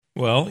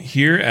Well,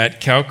 here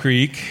at Cow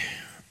Creek,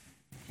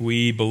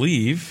 we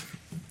believe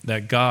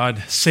that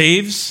God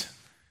saves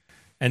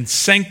and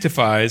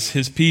sanctifies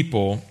his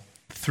people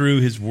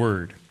through his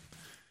word.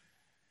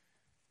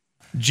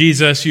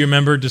 Jesus, you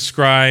remember,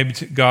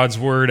 described God's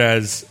word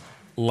as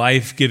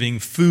life-giving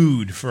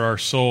food for our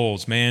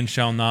souls. Man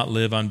shall not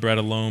live on bread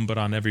alone, but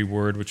on every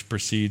word which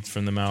proceeds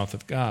from the mouth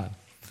of God.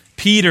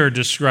 Peter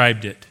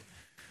described it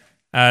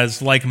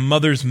as like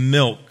mother's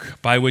milk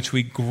by which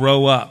we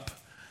grow up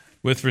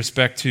with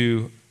respect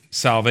to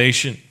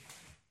salvation.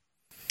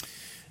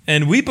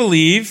 And we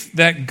believe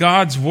that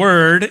God's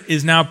word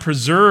is now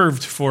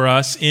preserved for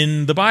us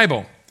in the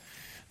Bible.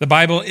 The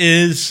Bible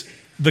is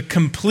the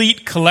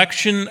complete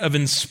collection of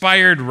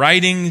inspired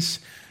writings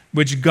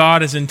which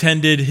God has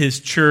intended his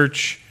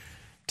church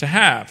to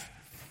have.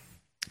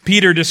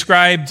 Peter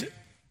described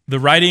the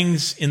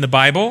writings in the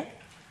Bible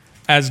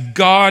as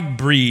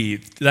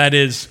God-breathed, that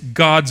is,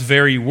 God's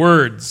very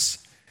words.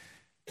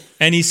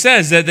 And he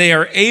says that they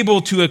are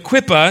able to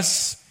equip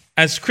us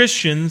as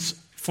Christians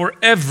for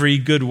every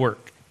good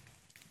work.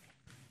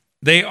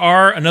 They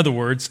are, in other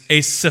words, a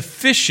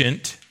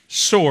sufficient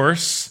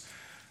source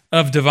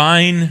of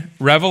divine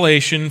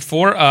revelation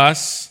for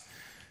us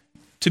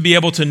to be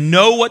able to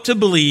know what to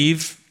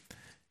believe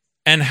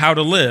and how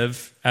to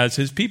live as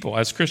his people,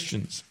 as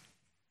Christians.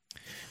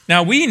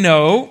 Now, we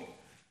know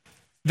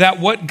that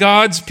what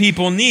God's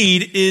people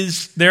need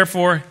is,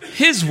 therefore,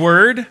 his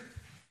word,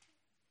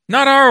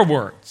 not our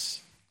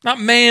words, not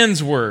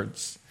man's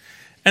words.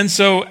 And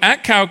so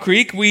at Cow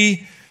Creek,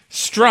 we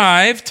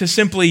strive to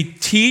simply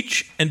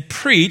teach and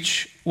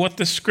preach what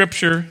the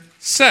Scripture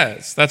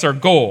says. That's our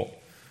goal.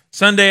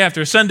 Sunday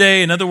after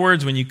Sunday, in other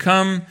words, when you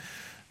come,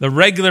 the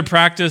regular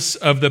practice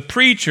of the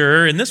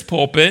preacher in this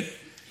pulpit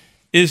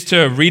is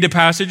to read a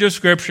passage of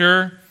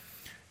Scripture,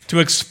 to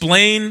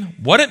explain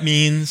what it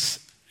means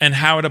and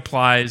how it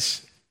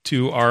applies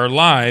to our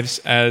lives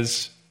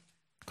as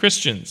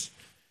Christians.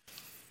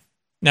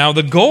 Now,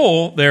 the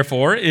goal,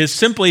 therefore, is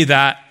simply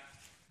that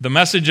the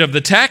message of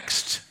the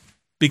text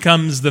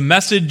becomes the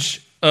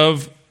message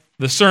of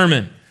the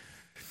sermon.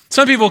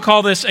 Some people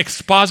call this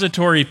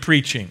expository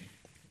preaching.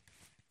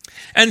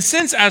 And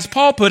since, as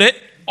Paul put it,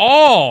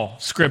 all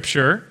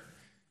Scripture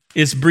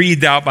is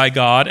breathed out by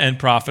God and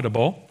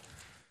profitable,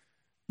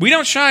 we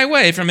don't shy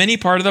away from any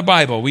part of the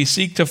Bible. We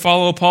seek to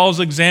follow Paul's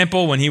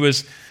example when he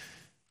was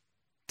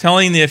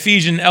telling the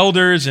Ephesian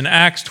elders in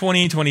Acts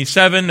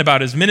 20:27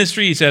 about his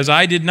ministry. He says,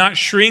 "I did not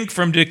shrink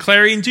from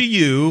declaring to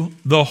you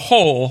the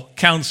whole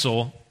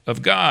counsel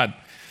of God."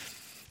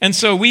 And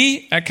so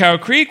we at Cow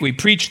Creek, we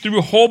preach through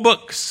whole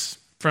books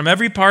from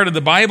every part of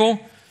the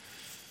Bible.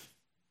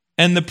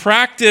 And the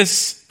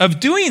practice of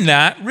doing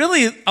that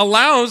really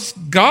allows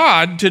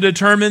God to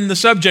determine the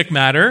subject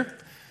matter,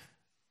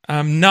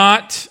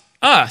 not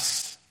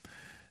us.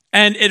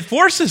 And it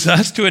forces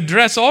us to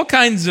address all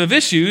kinds of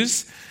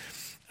issues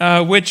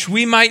which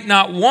we might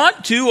not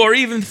want to or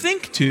even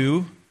think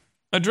to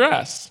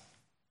address.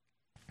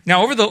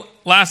 Now, over the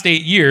last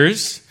 8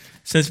 years,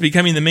 since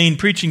becoming the main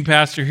preaching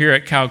pastor here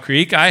at Cow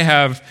Creek, I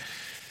have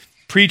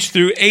preached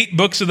through 8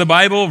 books of the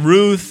Bible: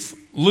 Ruth,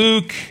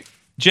 Luke,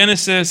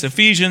 Genesis,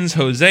 Ephesians,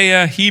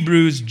 Hosea,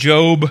 Hebrews,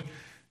 Job,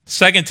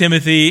 2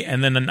 Timothy,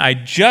 and then I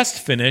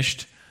just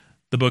finished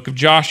the book of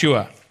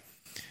Joshua.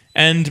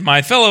 And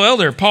my fellow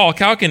elder, Paul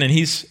Kalkin, and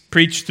he's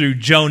preached through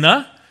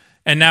Jonah,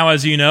 and now,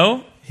 as you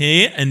know,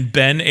 he and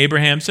Ben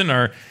Abrahamson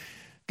are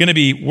going to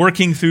be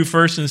working through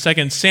 1 and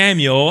 2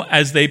 Samuel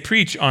as they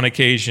preach on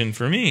occasion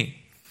for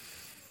me.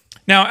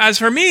 Now, as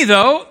for me,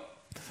 though,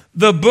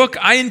 the book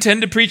I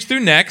intend to preach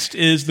through next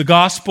is the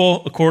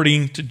Gospel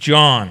according to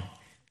John.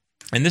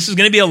 And this is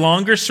going to be a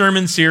longer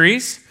sermon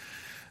series,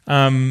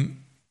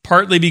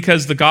 partly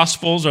because the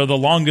Gospels are the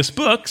longest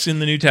books in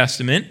the New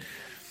Testament.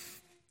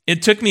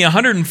 It took me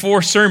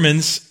 104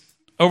 sermons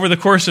over the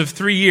course of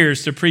 3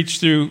 years to preach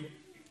through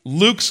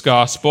Luke's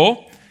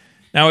Gospel.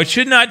 Now, it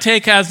should not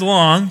take as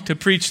long to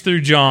preach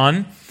through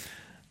John,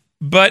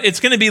 but it's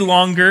going to be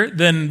longer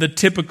than the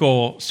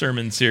typical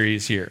sermon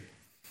series here.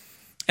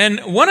 And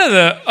one of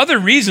the other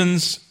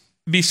reasons,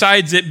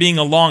 besides it being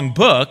a long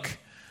book,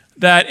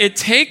 that it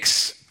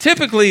takes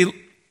typically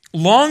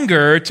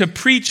longer to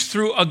preach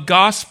through a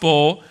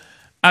gospel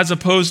as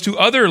opposed to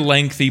other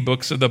lengthy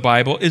books of the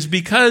Bible is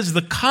because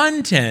the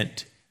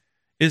content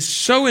is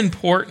so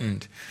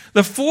important.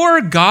 The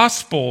 4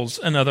 Gospels,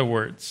 in other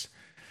words,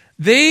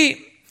 they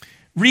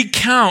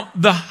recount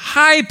the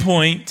high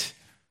point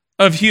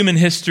of human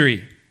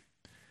history,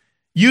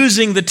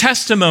 using the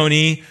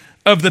testimony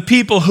of the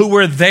people who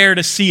were there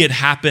to see it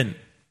happen.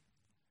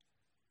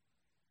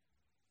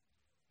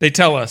 They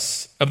tell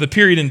us of the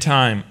period in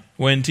time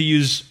when, to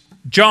use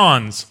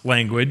John's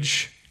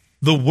language,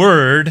 the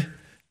Word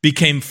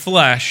became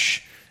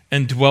flesh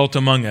and dwelt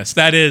among us.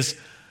 That is,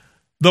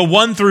 the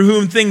one through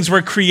whom things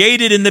were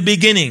created in the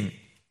beginning,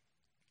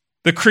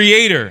 the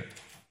Creator,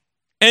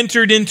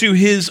 entered into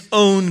his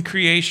own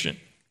creation.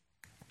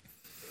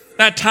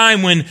 That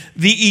time when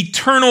the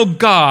eternal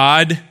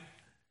God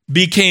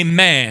became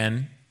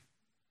man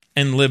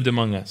and lived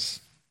among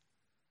us.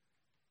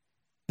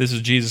 This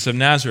is Jesus of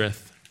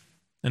Nazareth.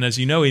 And as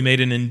you know, he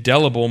made an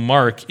indelible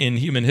mark in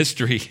human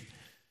history.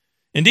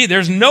 Indeed,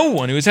 there's no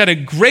one who has had a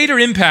greater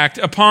impact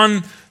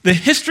upon the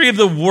history of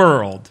the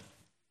world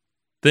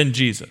than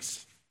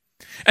Jesus.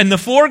 And the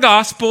four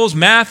Gospels,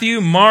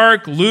 Matthew,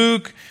 Mark,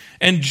 Luke,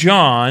 and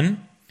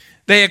John,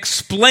 they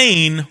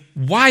explain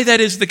why that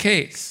is the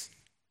case.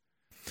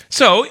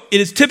 So,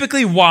 it is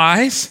typically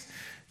wise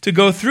to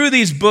go through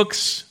these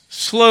books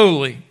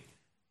slowly,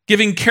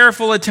 giving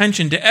careful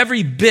attention to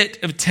every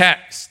bit of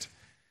text.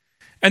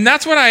 And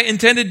that's what I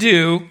intend to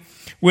do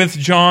with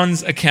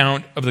John's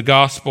account of the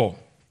gospel.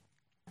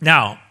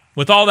 Now,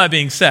 with all that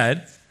being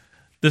said,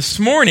 this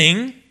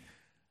morning,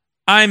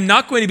 I'm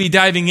not going to be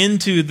diving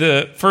into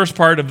the first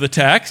part of the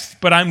text,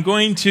 but I'm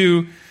going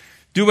to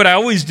do what I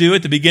always do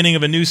at the beginning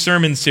of a new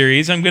sermon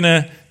series. I'm going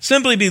to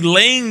simply be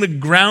laying the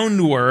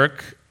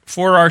groundwork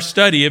for our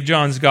study of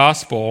John's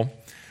gospel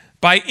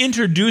by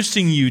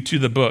introducing you to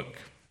the book.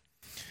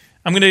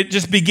 I'm going to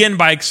just begin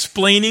by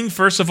explaining,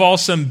 first of all,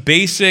 some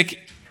basic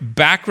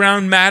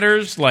background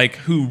matters like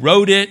who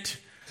wrote it,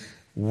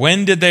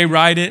 when did they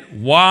write it,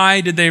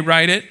 why did they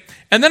write it,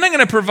 and then I'm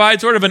going to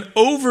provide sort of an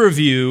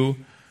overview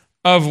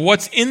of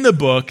what's in the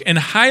book and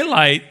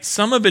highlight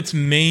some of its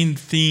main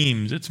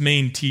themes, its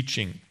main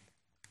teaching.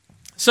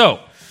 So,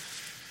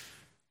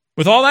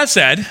 with all that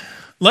said,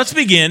 let's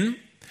begin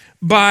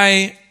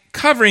by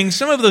covering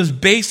some of those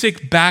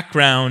basic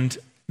background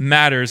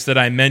matters that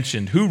I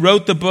mentioned. Who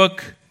wrote the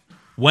book,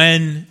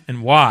 when,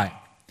 and why?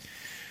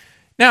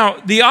 Now,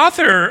 the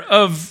author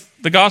of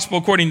the Gospel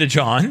according to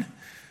John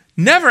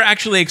never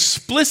actually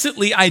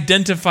explicitly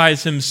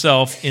identifies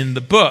himself in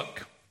the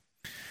book.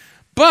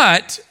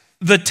 But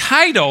the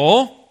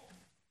title,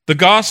 The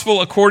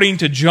Gospel according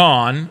to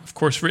John, of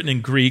course written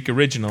in Greek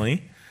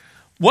originally,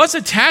 was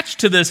attached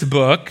to this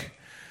book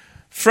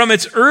from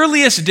its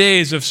earliest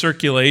days of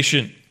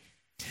circulation.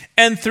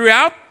 And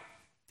throughout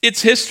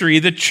its history,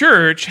 the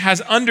church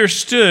has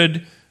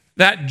understood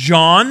that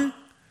John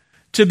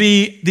to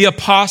be the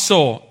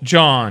Apostle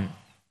John.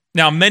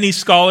 Now, many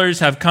scholars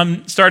have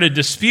started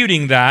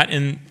disputing that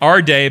in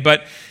our day,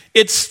 but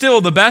it's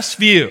still the best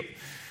view.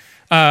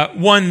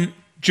 One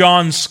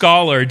John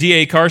scholar,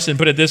 D.A. Carson,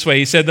 put it this way.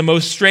 He said, the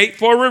most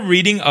straightforward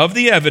reading of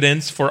the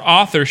evidence for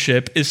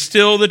authorship is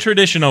still the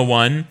traditional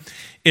one.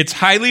 It's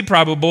highly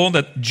probable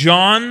that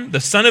John,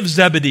 the son of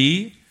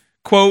Zebedee,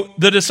 quote,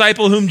 the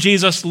disciple whom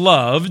Jesus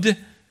loved,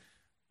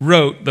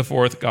 wrote the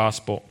fourth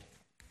gospel.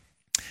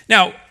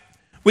 Now,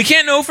 we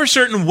can't know for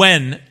certain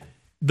when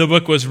the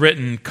book was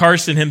written.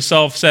 Carson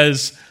himself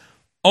says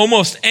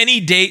almost any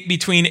date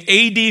between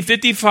AD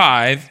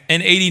 55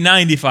 and AD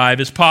 95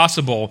 is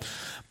possible.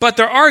 But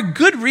there are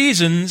good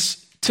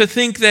reasons to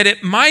think that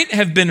it might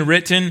have been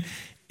written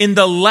in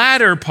the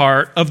latter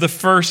part of the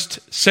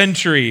first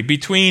century,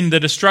 between the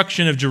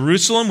destruction of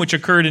Jerusalem, which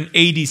occurred in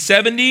AD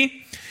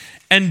 70,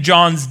 and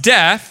John's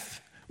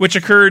death, which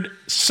occurred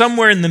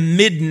somewhere in the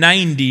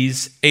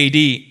mid-90s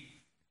AD.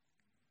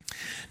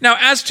 Now,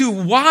 as to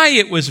why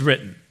it was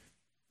written,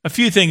 a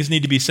few things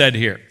need to be said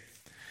here.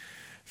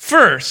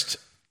 First,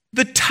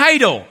 the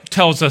title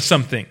tells us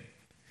something.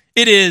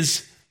 It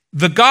is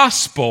the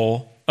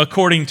Gospel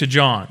according to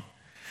John.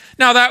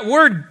 Now, that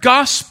word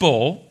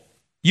gospel,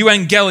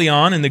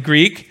 euangelion in the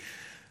Greek,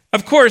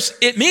 of course,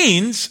 it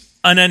means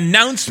an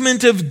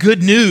announcement of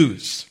good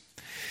news.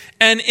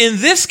 And in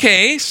this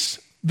case,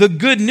 the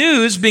good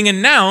news being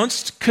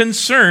announced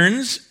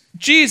concerns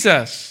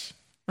Jesus.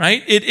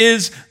 Right? It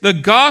is the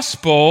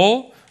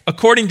gospel,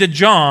 according to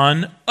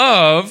John,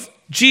 of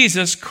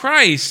Jesus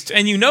Christ.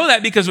 And you know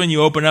that because when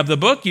you open up the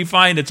book, you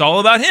find it's all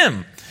about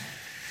him.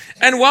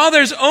 And while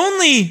there's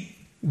only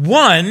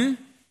one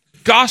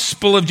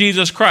gospel of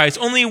Jesus Christ,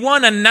 only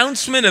one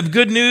announcement of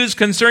good news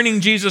concerning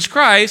Jesus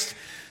Christ,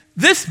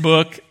 this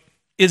book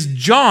is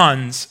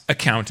John's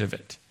account of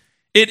it.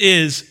 It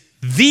is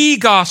the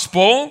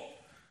gospel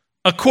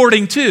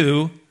according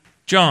to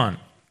John.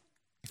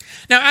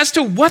 Now, as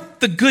to what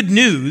the good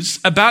news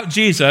about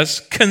Jesus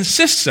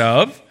consists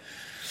of,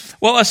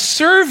 well, a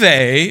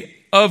survey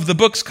of the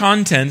book's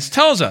contents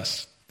tells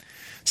us.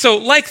 So,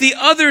 like the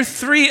other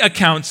three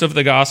accounts of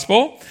the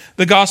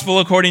gospel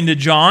according to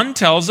John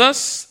tells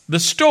us the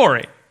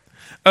story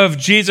of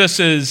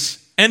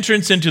Jesus'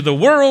 entrance into the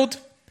world,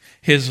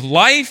 his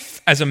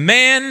life as a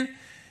man,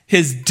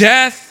 his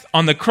death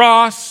on the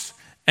cross,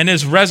 and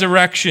his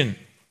resurrection.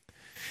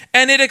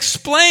 And it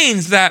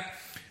explains that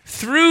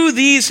through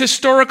these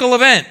historical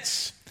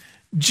events,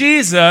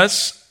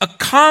 Jesus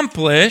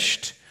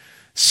accomplished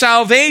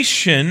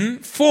salvation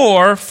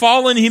for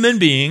fallen human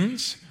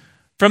beings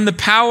from the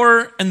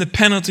power and the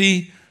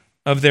penalty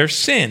of their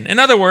sin. In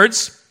other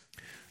words,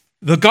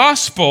 the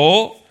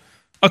gospel,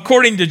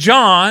 according to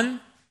John,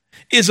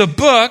 is a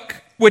book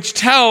which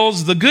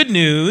tells the good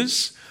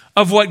news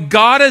of what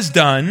God has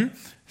done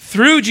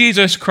through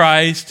Jesus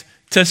Christ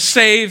to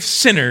save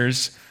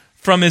sinners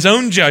from his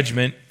own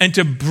judgment and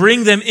to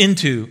bring them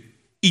into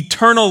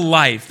eternal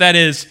life, that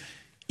is,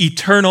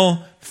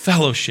 eternal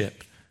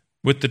fellowship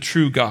with the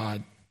true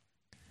God.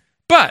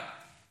 But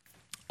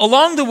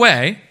along the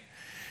way,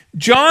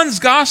 John's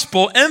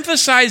gospel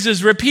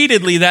emphasizes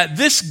repeatedly that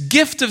this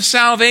gift of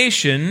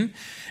salvation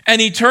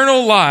and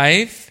eternal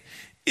life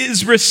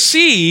is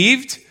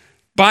received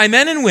by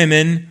men and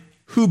women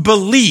who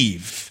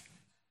believe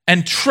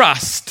and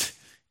trust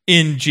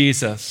in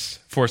Jesus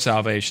for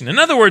salvation. In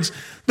other words,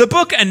 the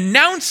book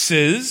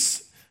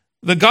announces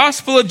the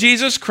gospel of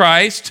Jesus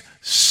Christ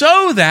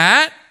so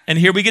that, and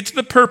here we get to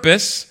the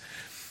purpose,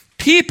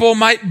 people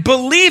might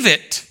believe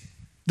it,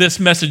 this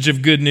message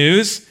of good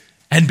news,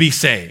 and be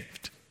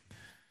saved.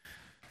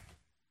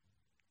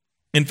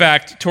 In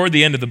fact, toward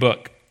the end of the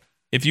book,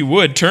 if you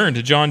would, turn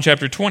to John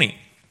chapter 20,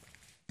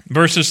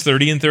 verses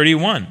 30 and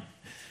 31.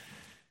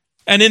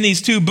 And in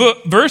these two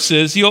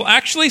verses, you'll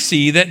actually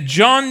see that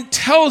John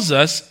tells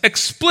us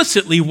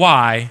explicitly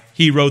why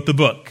he wrote the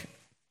book.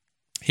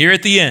 Here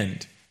at the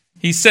end,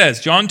 he says,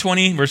 John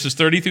 20, verses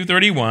 30 through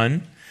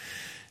 31,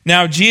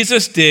 "Now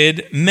Jesus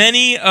did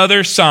many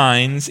other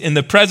signs in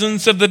the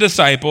presence of the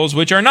disciples,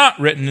 which are not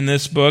written in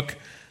this book,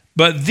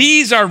 but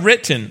these are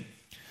written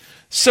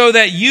so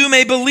that you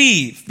may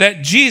believe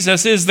that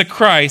Jesus is the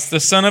Christ, the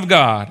Son of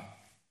God,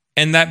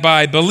 and that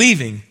by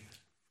believing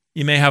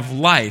you may have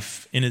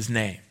life in his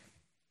name."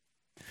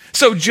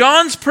 So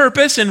John's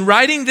purpose in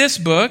writing this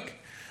book,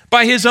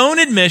 by his own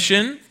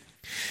admission,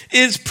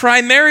 is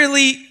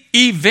primarily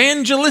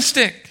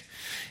evangelistic.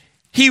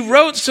 He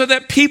wrote so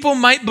that people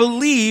might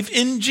believe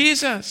in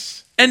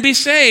Jesus and be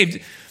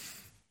saved.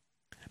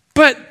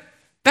 But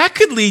that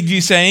could lead you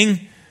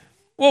saying,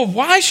 well,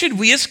 why should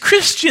we as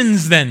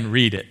Christians then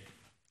read it?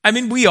 I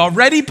mean, we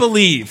already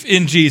believe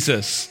in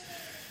Jesus,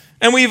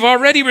 and we've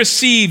already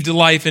received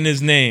life in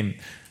his name.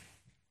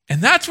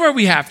 And that's where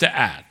we have to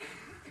add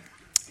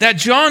that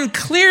John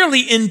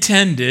clearly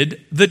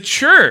intended the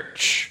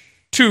church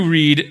to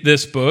read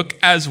this book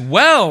as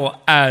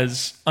well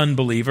as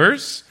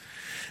unbelievers,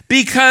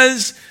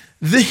 because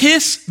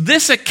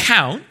this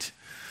account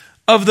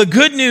of the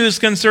good news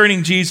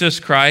concerning Jesus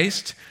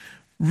Christ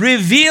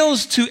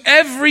reveals to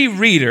every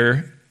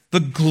reader the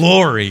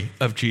glory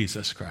of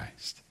Jesus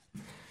Christ.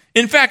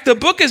 In fact, the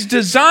book is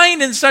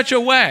designed in such a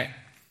way,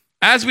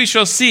 as we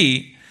shall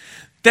see,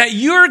 that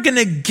you're going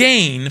to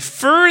gain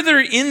further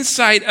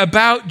insight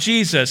about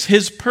Jesus,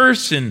 his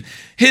person,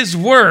 his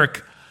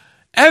work,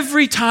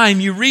 every time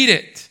you read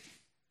it.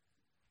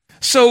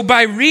 So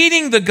by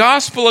reading the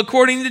gospel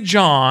according to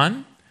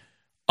John,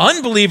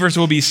 unbelievers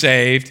will be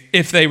saved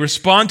if they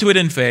respond to it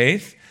in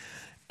faith,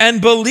 and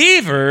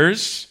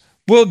believers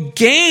will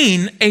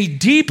gain a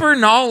deeper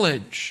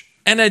knowledge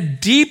and a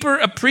deeper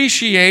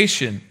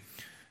appreciation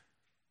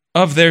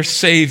of their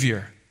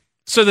Savior,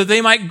 so that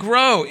they might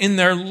grow in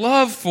their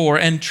love for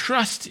and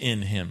trust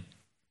in him.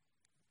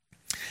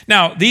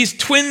 Now, these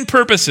twin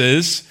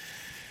purposes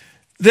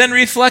then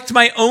reflect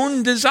my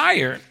own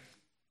desire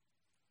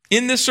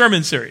in this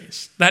sermon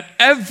series, that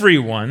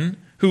everyone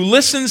who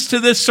listens to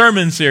this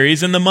sermon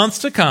series in the months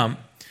to come,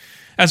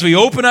 as we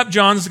open up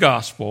John's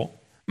gospel,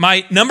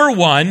 might, number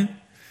one,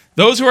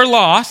 those who are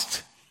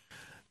lost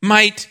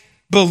might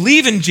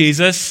believe in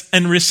Jesus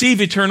and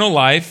receive eternal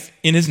life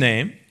in his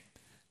name.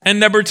 And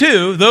number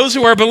two, those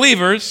who are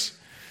believers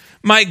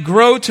might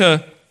grow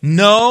to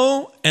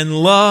know and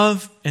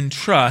love and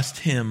trust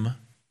him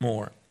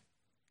more.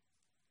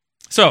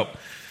 So,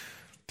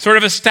 sort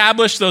of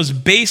establish those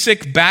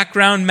basic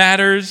background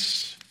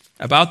matters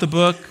about the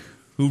book.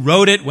 Who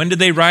wrote it? When did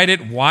they write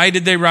it? Why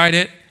did they write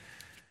it?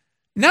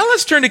 Now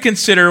let's turn to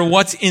consider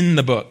what's in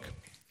the book.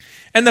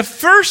 And the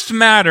first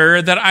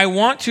matter that I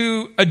want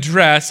to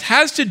address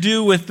has to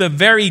do with the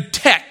very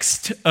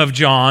text of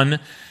John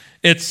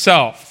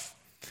itself.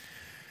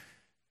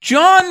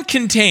 John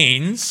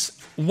contains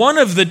one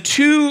of the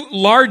two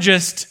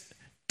largest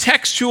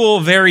textual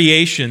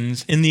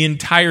variations in the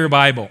entire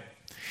Bible.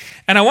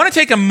 And I want to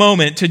take a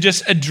moment to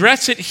just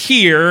address it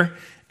here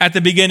at the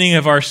beginning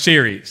of our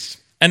series.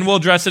 And we'll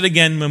address it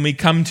again when we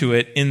come to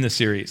it in the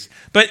series.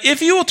 But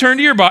if you will turn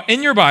to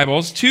in your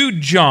Bibles to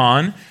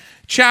John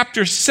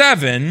chapter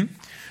 7,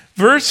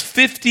 verse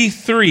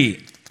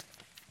 53,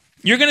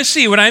 you're going to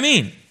see what I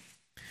mean.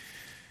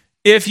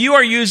 If you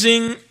are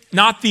using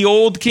not the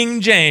old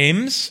King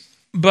James,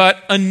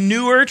 but a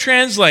newer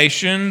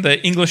translation, the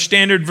English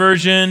Standard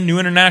Version, New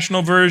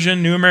International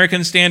Version, New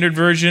American Standard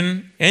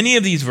Version, any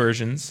of these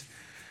versions,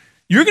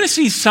 you're going to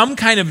see some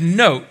kind of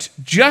note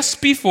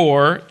just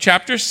before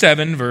chapter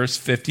 7, verse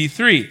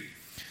 53.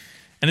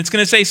 And it's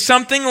going to say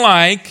something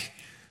like,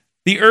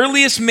 the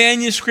earliest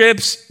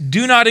manuscripts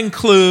do not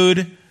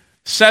include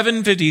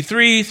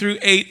 753 through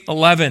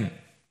 811.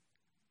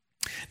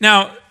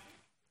 Now,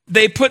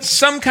 they put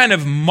some kind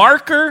of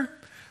marker,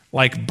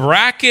 like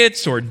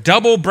brackets or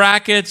double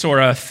brackets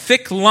or a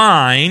thick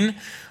line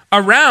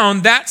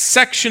around that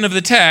section of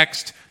the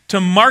text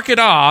to mark it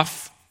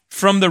off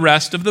from the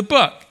rest of the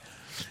book.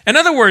 In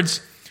other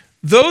words,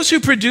 those who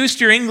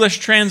produced your English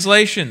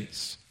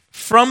translations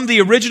from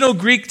the original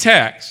Greek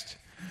text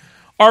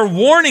are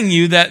warning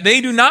you that they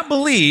do not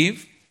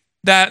believe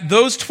that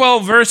those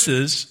 12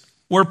 verses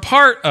were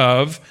part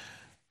of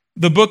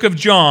the book of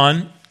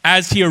John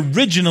as he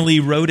originally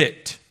wrote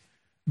it.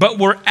 but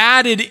were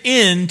added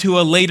into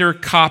a later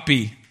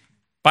copy,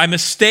 by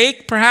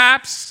mistake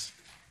perhaps,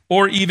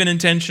 or even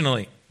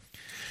intentionally.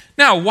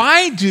 Now,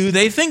 why do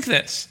they think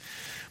this?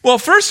 Well,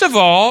 first of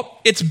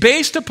all, it's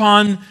based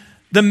upon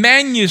the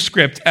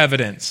manuscript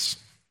evidence.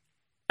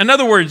 In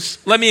other words,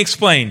 let me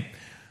explain.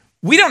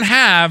 We don't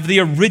have the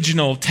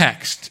original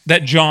text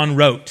that John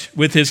wrote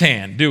with his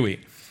hand, do we?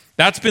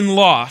 That's been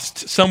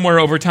lost somewhere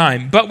over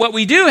time. But what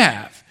we do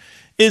have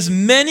is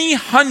many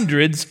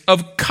hundreds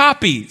of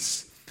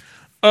copies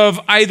of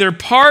either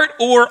part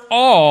or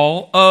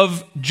all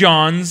of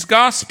John's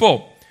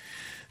gospel.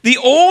 The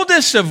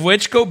oldest of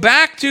which go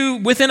back to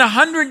within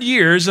 100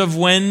 years of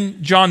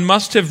when John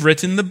must have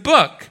written the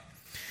book.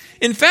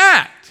 In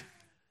fact,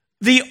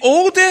 the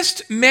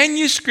oldest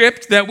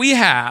manuscript that we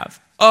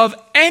have of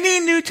any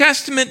New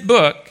Testament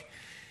book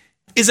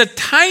is a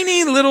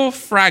tiny little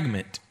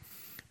fragment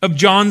of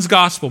John's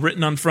gospel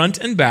written on front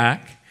and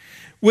back,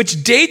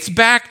 which dates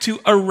back to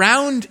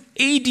around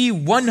AD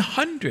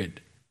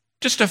 100,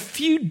 just a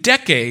few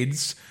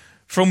decades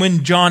from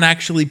when John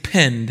actually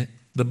penned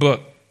the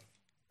book.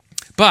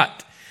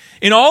 But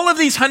in all of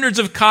these hundreds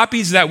of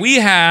copies that we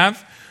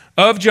have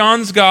of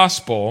John's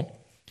gospel,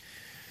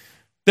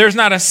 there's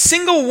not a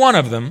single one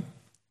of them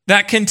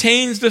that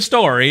contains the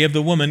story of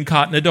the woman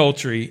caught in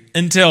adultery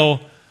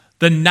until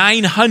the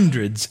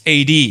 900s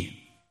AD.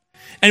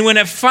 And when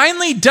it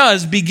finally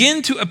does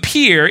begin to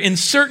appear in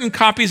certain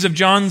copies of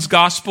John's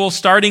gospel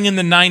starting in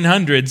the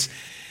 900s,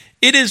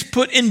 it is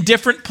put in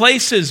different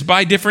places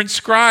by different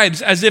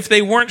scribes as if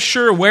they weren't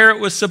sure where it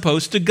was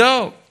supposed to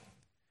go.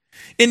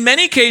 In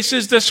many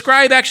cases, the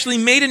scribe actually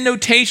made a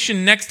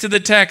notation next to the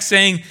text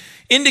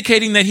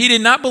indicating that he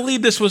did not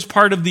believe this was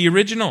part of the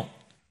original.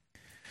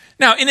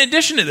 Now, in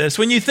addition to this,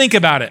 when you think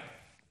about it,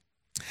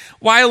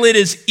 while it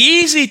is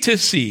easy to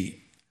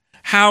see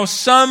how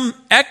some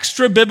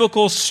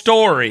extra-biblical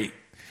story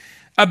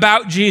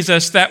about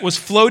Jesus that was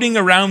floating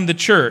around the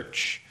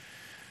church,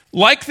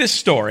 like this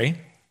story,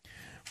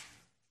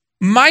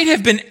 might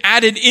have been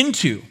added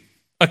into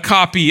a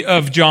copy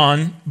of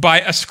John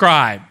by a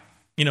scribe,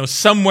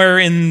 somewhere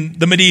in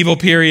the medieval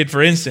period,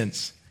 for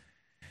instance.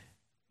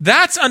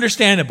 That's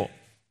understandable.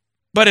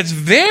 But it's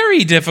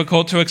very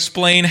difficult to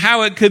explain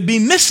how it could be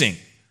missing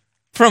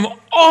from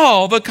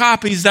all the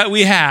copies that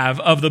we have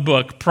of the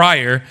book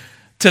prior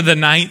to the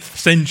 9th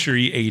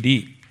century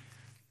AD.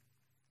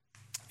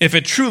 If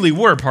it truly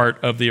were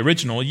part of the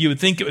original, you would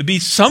think it would be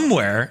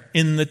somewhere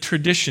in the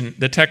tradition,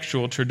 the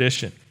textual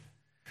tradition.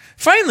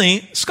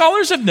 Finally,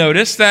 scholars have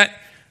noticed that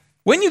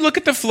when you look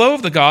at the flow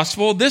of the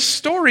gospel, this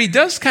story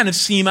does kind of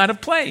seem out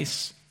of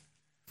place.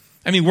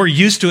 I mean, we're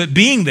used to it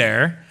being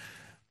there,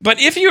 but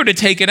if you were to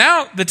take it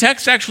out, the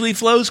text actually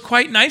flows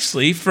quite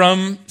nicely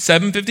from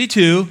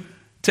 752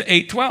 to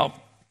 812.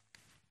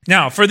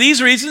 Now, for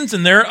these reasons,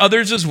 and there are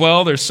others as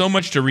well, there's so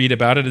much to read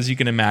about it, as you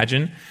can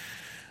imagine,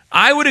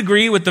 I would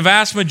agree with the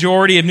vast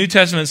majority of New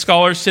Testament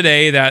scholars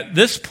today that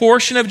this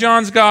portion of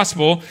John's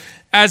gospel,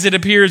 as it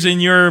appears in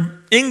your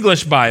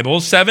English Bible,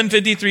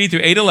 753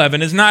 through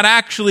 811, is not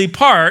actually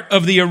part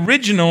of the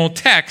original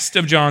text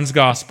of John's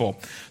gospel.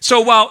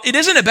 So while it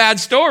isn't a bad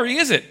story,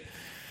 is it?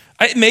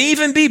 It may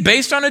even be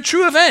based on a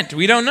true event.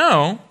 We don't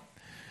know.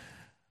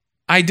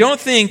 I don't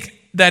think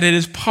that it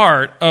is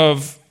part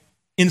of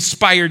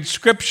inspired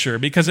scripture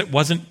because it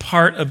wasn't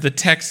part of the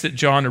text that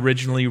John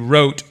originally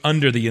wrote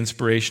under the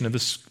inspiration of the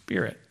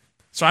Spirit.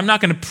 So I'm not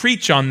going to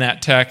preach on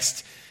that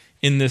text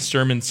in this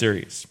sermon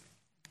series.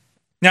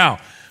 Now,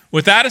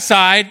 with that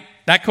aside,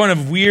 that kind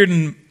of weird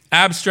and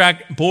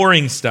abstract,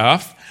 boring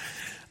stuff,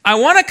 I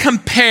want to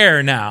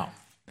compare now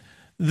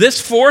this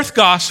fourth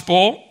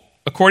gospel,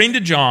 according to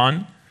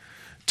John,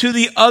 to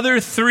the other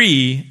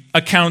three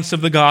accounts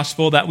of the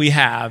gospel that we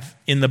have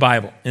in the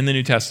Bible, in the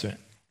New Testament.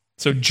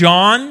 So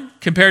John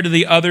compared to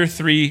the other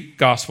three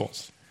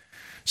gospels.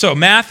 So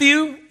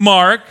Matthew,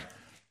 Mark,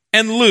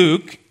 and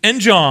Luke,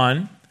 and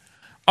John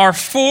are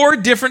four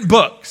different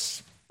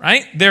books,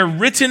 right? They're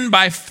written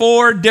by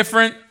four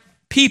different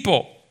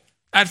people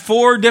at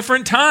four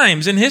different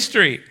times in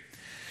history.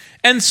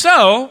 And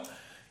so,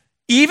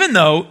 even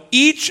though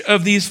each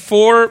of these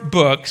four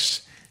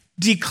books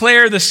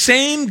declare the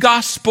same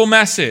gospel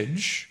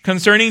message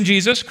concerning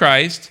Jesus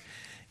Christ,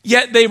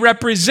 yet they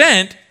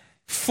represent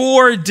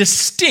four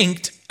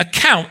distinct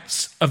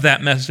accounts of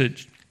that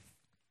message.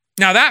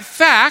 Now, that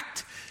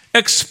fact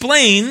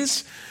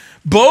explains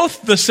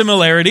both the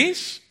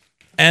similarities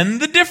and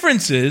the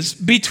differences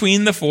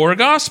between the four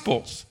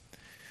gospels.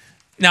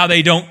 Now,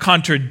 they don't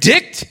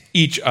contradict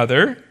each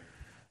other,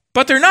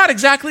 but they're not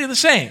exactly the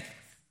same.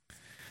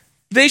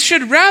 They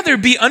should rather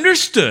be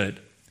understood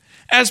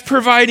as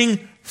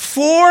providing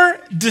four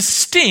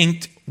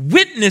distinct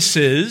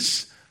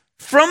witnesses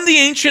from the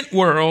ancient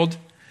world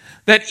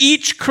that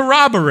each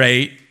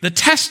corroborate the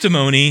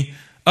testimony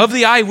of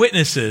the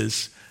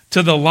eyewitnesses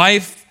to the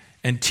life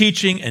and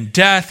teaching and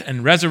death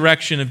and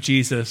resurrection of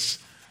Jesus,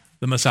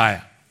 the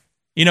Messiah.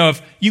 You know,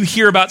 if you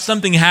hear about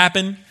something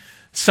happen,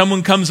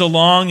 someone comes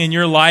along in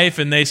your life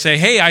and they say,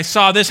 hey, I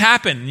saw this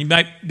happen. You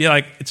might be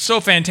like, it's so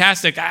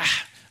fantastic. I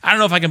don't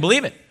know if I can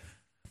believe it.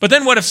 But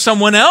then what if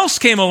someone else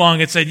came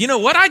along and said, you know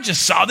what, I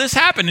just saw this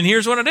happen and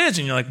here's what it is.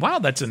 And you're like, wow,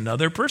 that's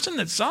another person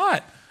that saw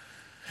it.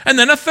 And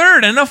then a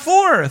third and a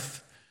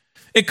fourth.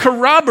 It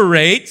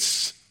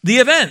corroborates the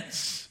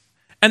events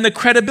and the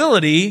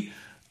credibility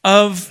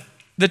of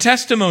the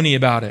testimony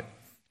about it.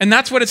 And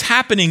that's what is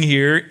happening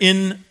here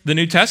in the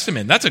New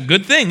Testament. That's a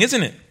good thing,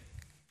 isn't it?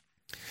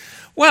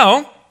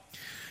 Well,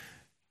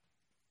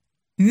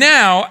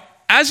 now,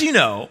 as you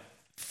know,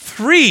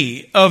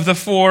 3 of the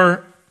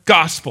 4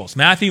 Gospels,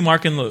 Matthew,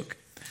 Mark, and Luke,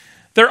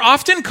 they're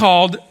often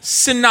called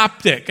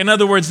synoptic. In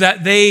other words,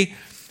 that they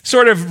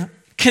sort of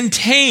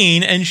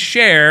contain and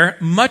share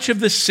much of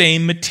the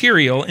same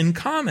material in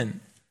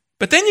common.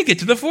 But then you get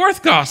to the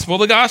 4th Gospel,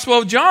 the Gospel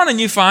of John, and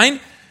you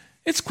find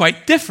it's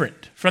quite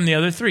different from the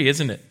other 3,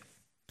 isn't it?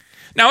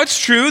 Now, it's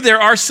true,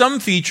 there are some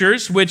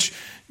features which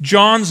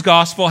John's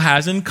Gospel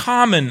has in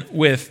common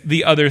with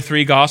the other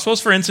 3 Gospels.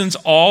 For instance,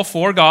 all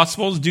 4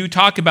 Gospels do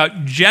talk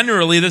about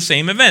generally the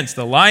same events,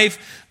 the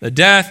life, the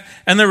death,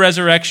 and the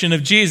resurrection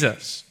of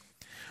Jesus.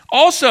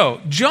 Also,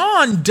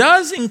 John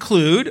does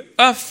include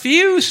a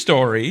few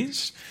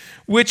stories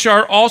which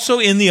are also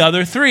in the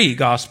other 3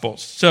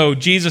 Gospels. So,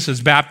 Jesus'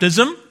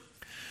 baptism,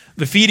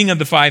 the feeding of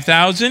the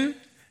 5,000,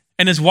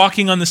 and his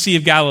walking on the Sea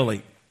of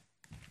Galilee.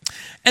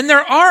 And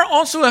there are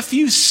also a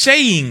few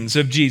sayings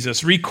of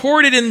Jesus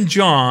recorded in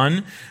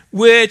John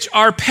which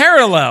are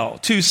parallel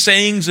to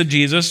sayings of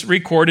Jesus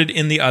recorded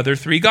in the other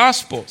 3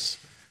 Gospels.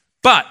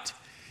 But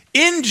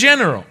in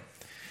general,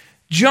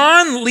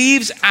 John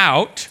leaves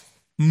out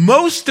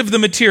most of the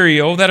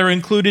material that are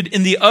included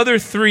in the other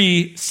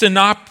 3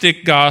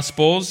 synoptic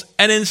Gospels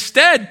and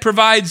instead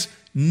provides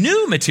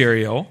new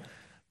material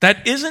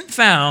that isn't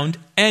found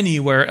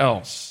anywhere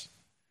else.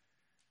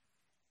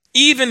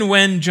 Even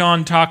when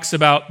John talks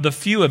about the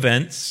few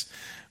events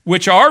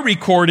which are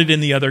recorded in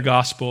the other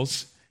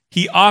Gospels,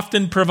 he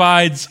often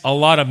provides a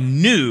lot of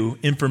new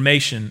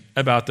information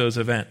about those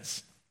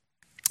events.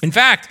 In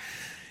fact,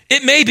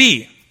 it may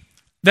be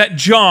that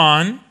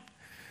John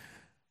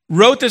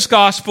wrote this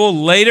Gospel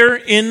later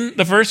in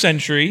the 1st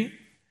century,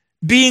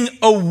 being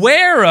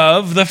aware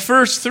of the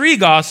first 3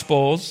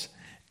 Gospels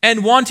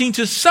and wanting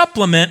to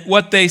supplement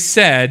what they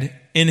said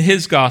in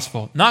his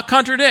Gospel. Not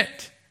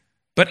contradict,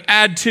 but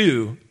add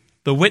to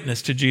the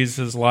witness to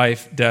Jesus'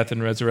 life, death,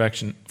 and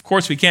resurrection. Of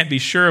course, we can't be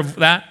sure of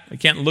that. We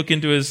can't look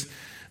into his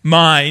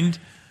mind,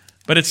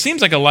 but it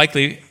seems like a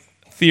likely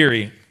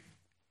theory.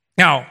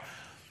 Now,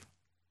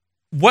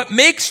 what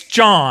makes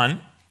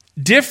John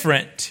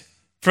different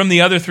from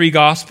the other 3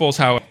 Gospels,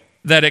 however,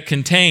 that it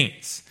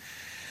contains,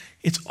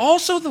 it's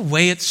also the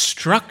way it's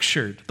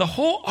structured, the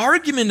whole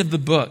argument of the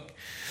book.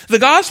 The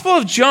Gospel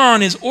of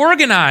John is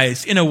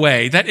organized in a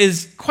way that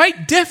is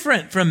quite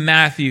different from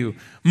Matthew,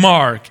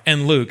 Mark,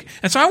 and Luke.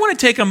 And so I want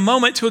to take a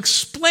moment to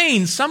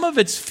explain some of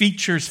its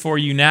features for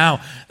you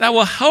now that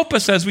will help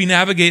us as we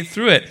navigate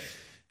through it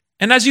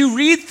and as you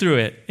read through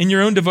it in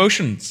your own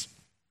devotions.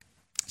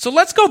 So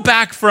let's go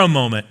back for a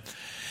moment.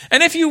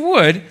 And if you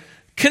would,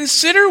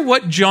 consider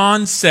what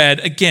John said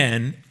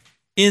again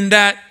in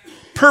that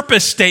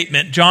purpose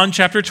statement, John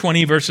chapter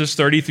 20, verses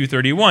 30 through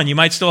 31. You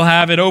might still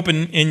have it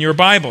open in your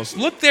Bibles.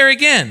 Look there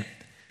again.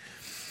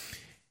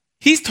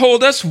 He's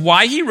told us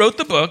why he wrote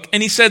the book,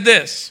 and he said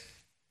this.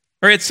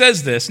 Or it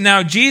says this,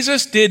 "Now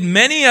Jesus did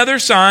many other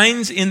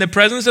signs in the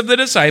presence of the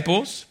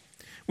disciples,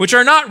 which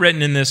are not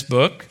written in this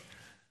book,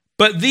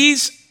 but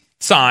these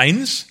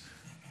signs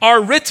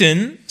are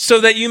written so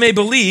that you may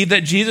believe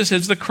that Jesus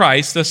is the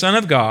Christ, the Son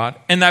of God,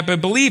 and that by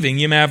believing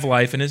you may have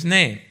life in his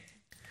name."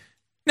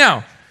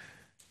 Now,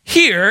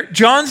 here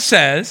John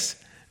says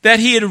that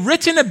he had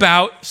written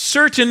about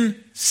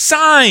certain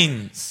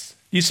signs.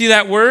 You see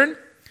that word?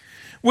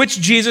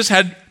 Which Jesus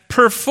had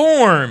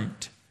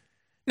performed.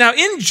 Now,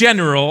 in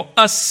general,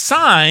 a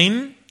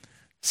sign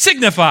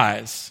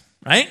signifies,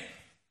 right?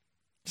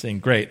 Saying,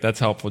 great, that's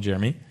helpful,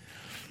 Jeremy.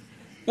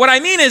 What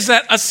I mean is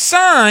that a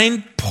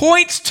sign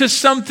points to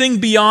something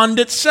beyond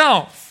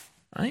itself,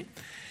 right?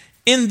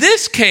 In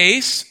this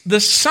case, the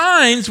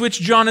signs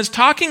which John is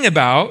talking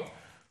about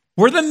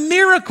were the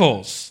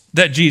miracles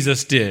that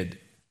Jesus did.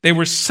 They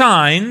were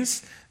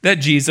signs that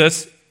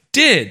Jesus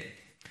did.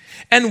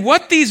 And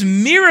what these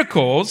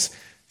miracles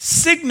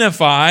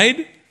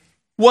signified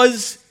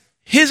was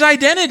his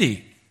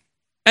identity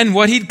and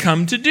what he'd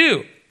come to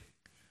do.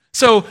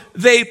 So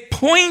they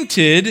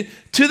pointed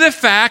to the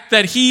fact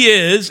that he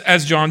is,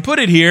 as John put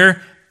it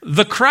here,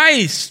 the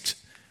Christ,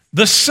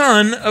 the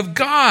Son of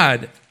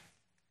God.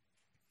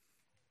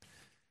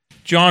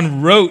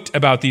 John wrote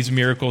about these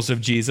miracles of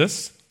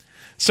Jesus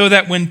so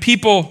that when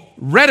people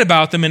read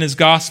about them in his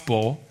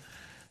gospel,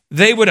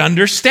 they would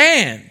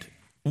understand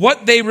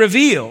what they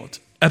revealed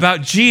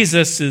about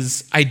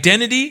Jesus'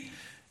 identity,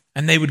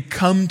 and they would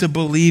come to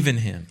believe in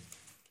him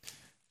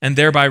and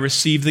thereby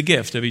receive the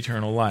gift of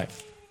eternal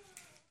life.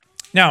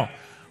 Now,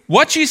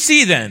 what you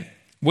see then,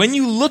 when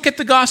you look at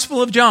the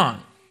Gospel of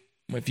John,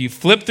 if you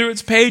flip through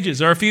its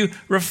pages or if you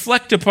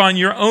reflect upon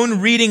your own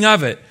reading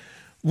of it,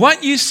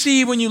 what you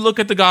see when you look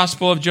at the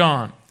Gospel of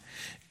John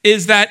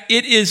is that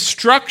it is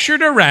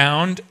structured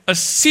around a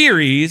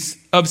series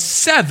of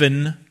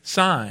 7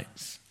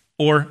 signs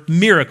or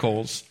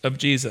miracles of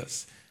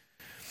Jesus.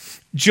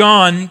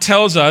 John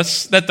tells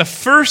us that the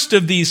first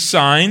of these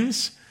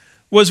signs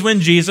was when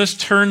Jesus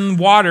turned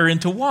water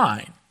into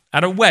wine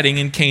at a wedding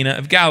in Cana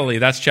of Galilee.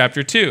 That's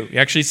chapter 2. He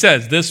actually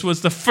says this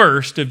was the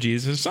first of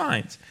Jesus'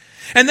 signs.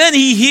 And then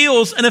he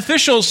heals an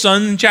official's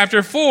son in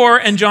chapter 4,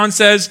 and John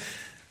says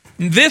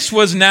this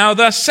was now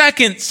the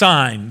second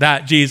sign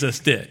that Jesus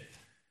did.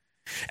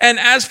 And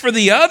as for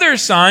the other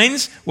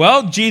signs,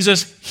 well,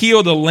 Jesus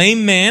healed a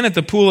lame man at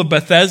the pool of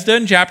Bethesda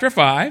in chapter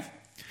 5.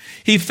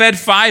 He fed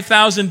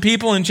 5,000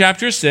 people in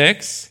chapter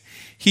 6.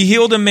 He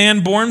healed a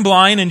man born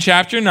blind in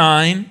chapter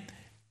 9.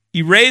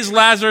 He raised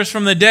Lazarus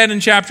from the dead in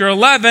chapter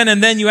 11.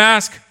 And then you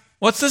ask,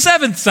 what's the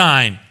 7th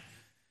sign?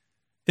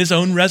 His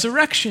own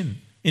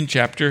resurrection in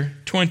chapter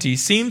 20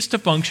 seems to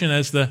function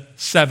as the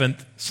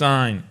 7th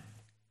sign.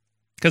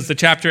 Because the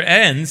chapter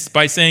ends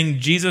by saying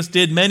Jesus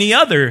did many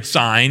other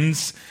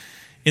signs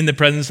in the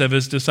presence of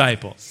his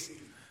disciples.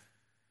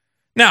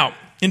 Now,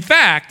 in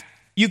fact,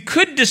 you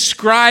could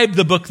describe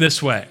the book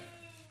this way.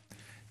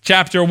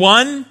 Chapter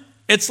 1,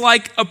 it's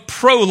like a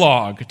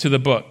prologue to the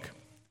book.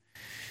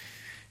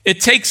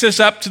 It takes us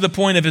up to the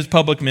point of his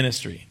public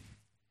ministry.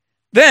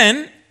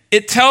 Then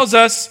it tells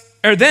us,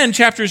 then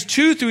chapters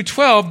 2 through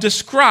 12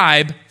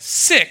 describe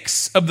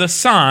 6 of the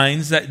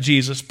signs that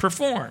Jesus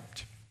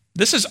performed.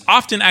 This is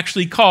often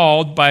actually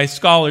called by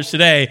scholars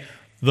today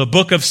the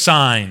book of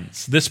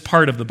signs, this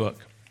part of the book.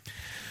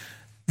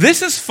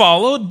 This is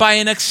followed by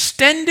an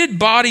extended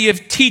body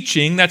of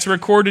teaching that's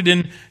recorded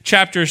in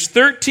chapters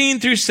 13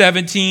 through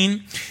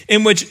 17,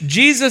 in which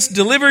Jesus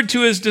delivered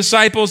to his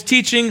disciples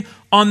teaching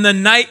on the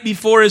night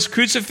before his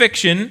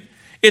crucifixion.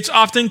 It's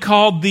often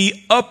called the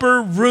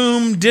Upper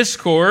Room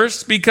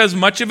Discourse because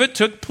much of it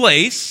took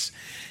place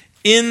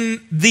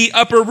in the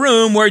upper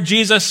room where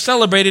Jesus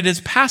celebrated his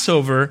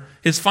Passover,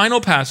 his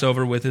final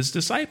Passover with his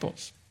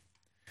disciples.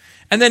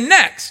 And then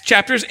next,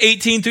 chapters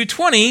 18 through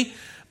 20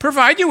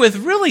 provide you with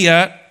really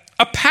a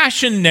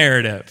passion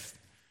narrative,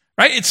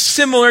 right? It's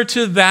similar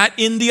to that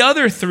in the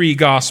other 3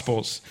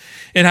 Gospels.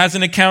 It has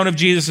an account of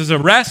Jesus'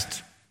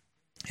 arrest,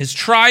 his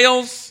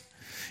trials,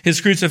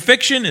 his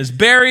crucifixion, his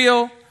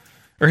burial,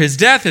 or his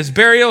death, his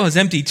burial, his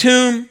empty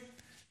tomb,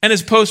 and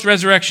his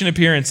post-resurrection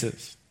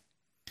appearances.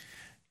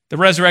 The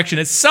resurrection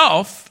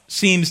itself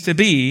seems to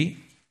be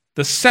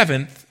the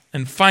 7th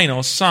and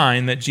final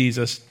sign that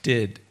Jesus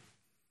did.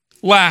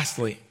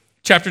 Lastly,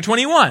 chapter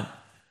 21.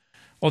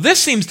 Well,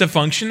 this seems to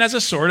function as a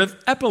sort of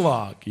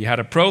epilogue. You had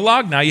a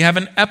prologue, now you have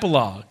an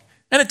epilogue.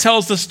 And it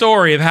tells the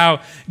story of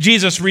how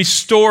Jesus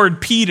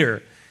restored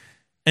Peter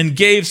and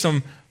gave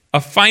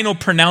a final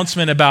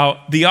pronouncement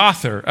about the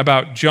author,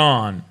 about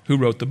John, who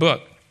wrote the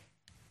book.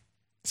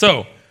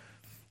 So,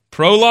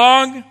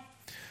 prologue,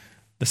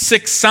 the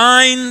 6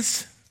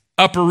 signs,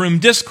 upper room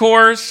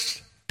discourse,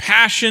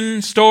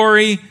 passion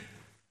story,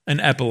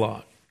 an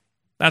epilogue.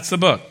 That's the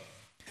book.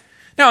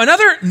 Now,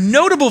 another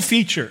notable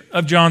feature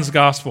of John's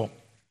gospel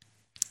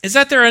is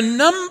that there are a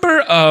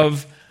number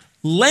of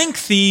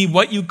lengthy,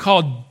 what you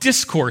call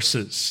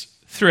discourses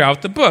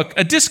throughout the book.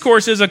 A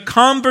discourse is a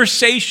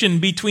conversation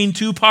between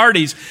 2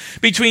 parties,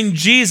 between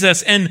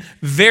Jesus and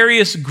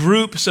various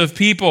groups of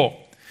people.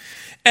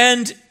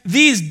 And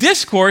these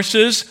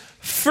discourses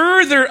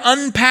further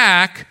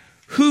unpack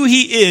who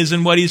he is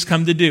and what he's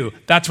come to do.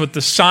 That's what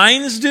the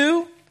signs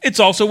do. It's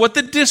also what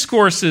the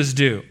discourses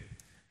do.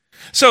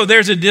 So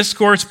there's a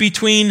discourse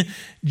between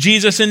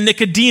Jesus and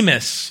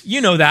Nicodemus.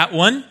 You know that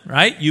one,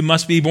 right? You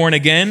must be born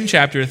again,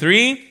 chapter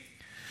 3.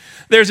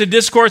 There's a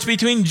discourse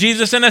between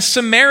Jesus and a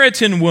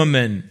Samaritan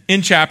woman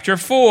in chapter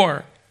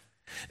 4.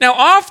 Now,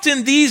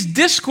 often these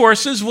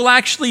discourses will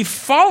actually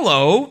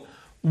follow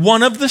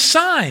one of the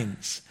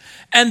signs,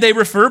 and they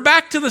refer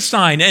back to the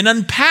sign and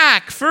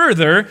unpack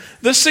further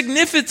the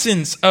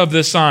significance of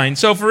the sign.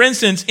 So, for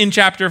instance, in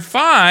chapter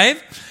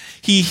 5,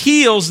 he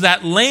heals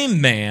that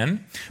lame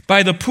man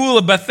by the pool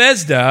of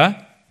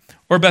Bethesda,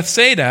 or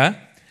Bethsaida,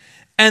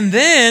 and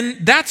then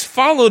that's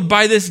followed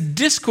by this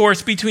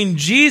discourse between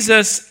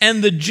Jesus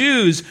and the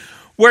Jews,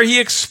 where he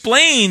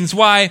explains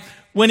why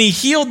when he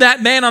healed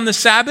that man on the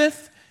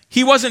Sabbath,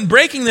 he wasn't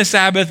breaking the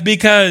Sabbath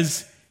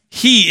because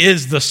he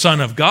is the Son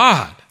of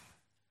God.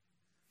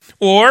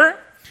 Or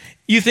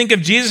you think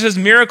of Jesus'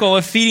 miracle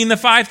of feeding the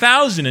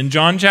 5,000 in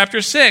John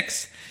chapter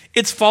 6.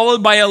 It's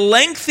followed by a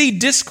lengthy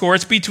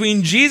discourse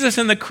between Jesus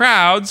and the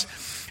crowds,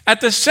 at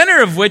the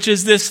center of which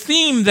is this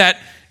theme that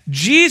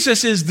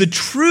Jesus is the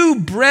true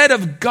bread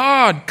of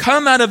God,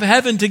 come out of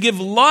heaven to give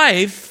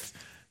life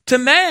to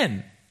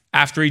men.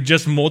 After he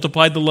just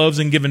multiplied the loaves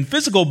and given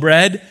physical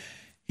bread,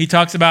 he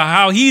talks about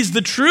how he's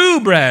the true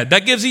bread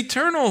that gives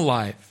eternal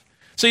life.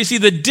 So you see,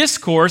 the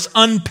discourse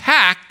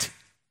unpacked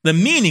the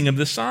meaning of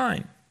the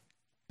sign.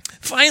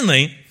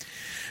 Finally,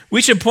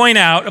 we should point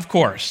out, of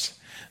course,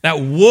 that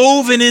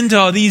woven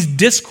into these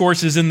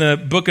discourses in the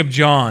book of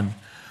John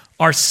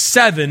are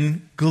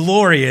 7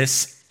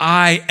 glorious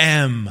I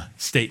am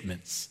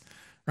statements,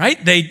 right?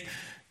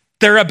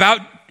 They're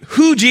about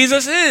who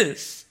Jesus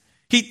is.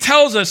 He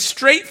tells us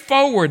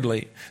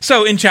straightforwardly.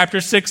 So in chapter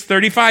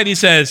 6:35, he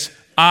says,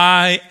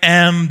 I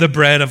am the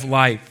bread of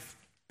life.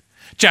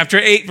 Chapter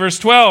 8, verse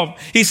 12,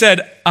 he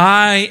said,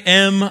 I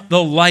am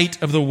the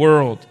light of the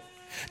world.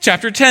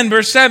 Chapter 10,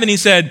 verse 7, he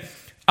said,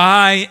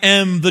 I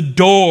am the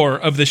door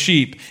of the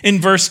sheep. In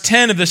verse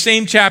 10 of the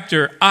same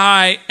chapter,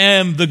 I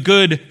am the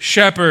good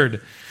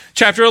shepherd.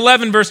 Chapter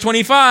 11, verse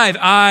 25,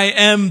 I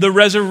am the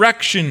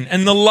resurrection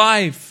and the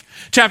life.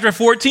 Chapter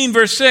 14,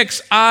 verse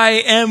 6,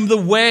 I am the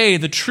way,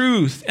 the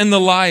truth, and the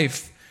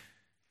life.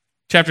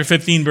 Chapter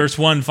 15, verse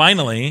 1,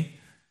 finally,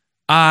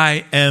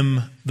 I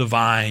am the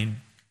vine.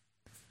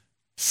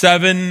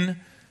 7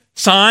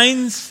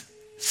 signs,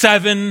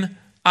 7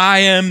 I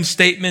am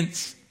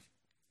statements.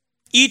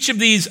 Each of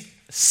these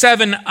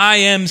 7 I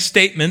am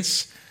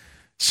statements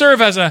serve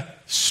as a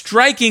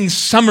striking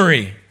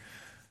summary,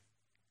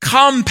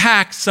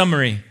 compact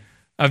summary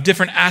of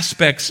different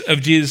aspects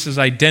of Jesus'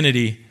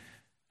 identity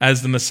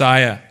as the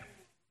Messiah.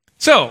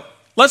 So,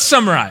 let's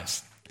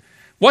summarize.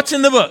 What's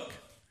in the book?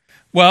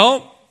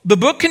 Well, the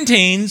book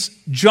contains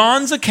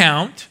John's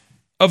account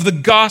of the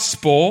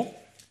gospel,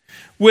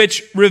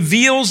 which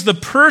reveals the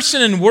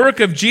person and work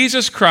of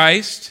Jesus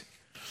Christ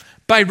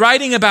by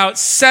writing about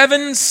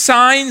 7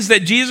 signs that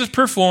Jesus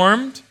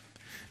performed,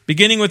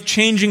 beginning with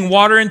changing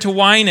water into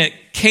wine at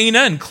Cana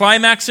and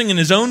climaxing in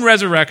his own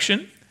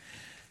resurrection,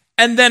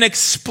 and then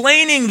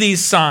explaining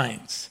these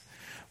signs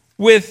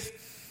with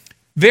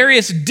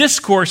various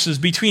discourses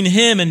between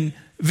him and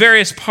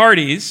various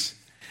parties,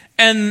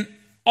 and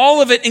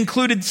all of it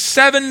included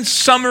 7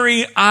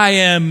 summary I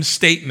am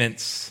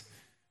statements,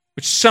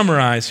 which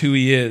summarize who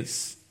he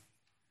is.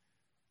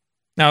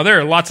 Now, there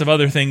are lots of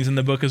other things in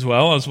the book as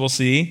well, as we'll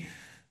see,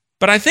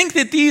 but I think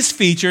that these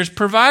features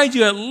provide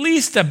you at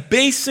least a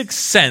basic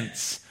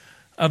sense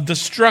of the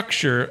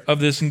structure of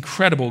this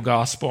incredible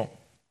gospel.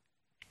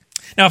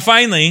 Now,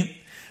 finally,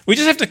 we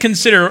just have to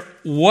consider,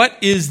 what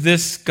is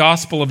this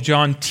Gospel of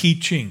John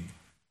teaching,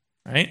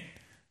 right?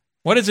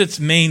 What is its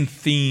main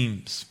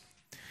themes?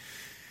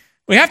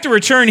 We have to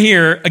return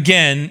here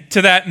again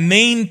to that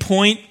main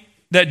point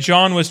that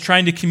John was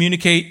trying to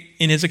communicate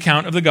in his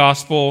account of the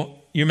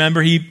gospel. You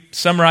remember he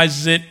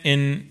summarizes it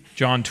in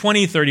John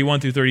 20, 31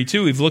 through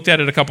 32. We've looked at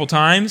it a couple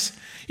times.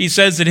 He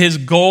says that his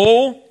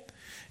goal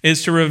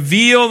is to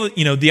reveal,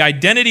 the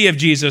identity of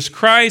Jesus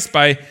Christ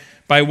by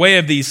way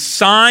of these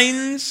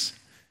signs,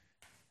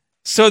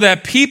 so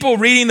that people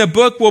reading the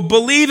book will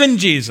believe in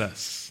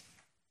Jesus,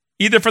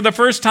 either for the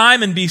first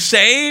time and be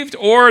saved,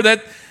 or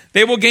that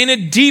they will gain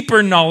a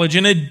deeper knowledge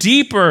and a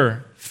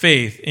deeper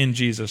faith in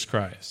Jesus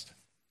Christ.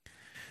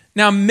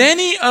 Now,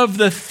 many of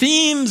the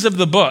themes of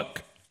the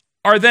book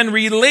are then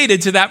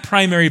related to that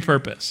primary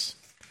purpose.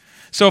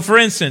 So, for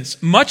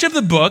instance, much of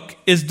the book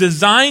is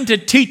designed to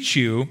teach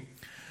you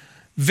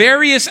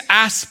various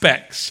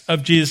aspects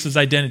of Jesus'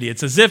 identity.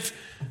 It's as if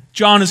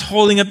John is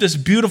holding up this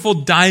beautiful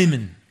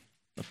diamond,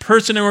 the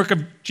person and work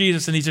of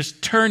Jesus, and he's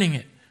just turning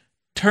it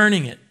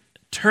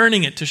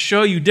to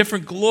show you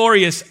different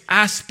glorious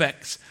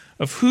aspects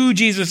of who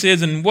Jesus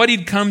is and what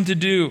he'd come to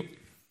do.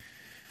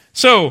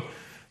 So,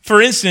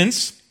 for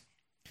instance,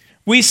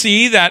 we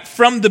see that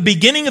from the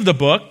beginning of the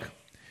book,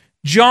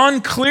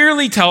 John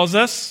clearly tells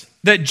us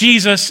that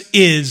Jesus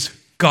is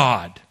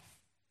God,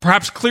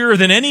 perhaps clearer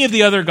than any of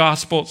the other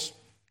Gospels.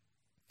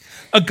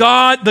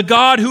 The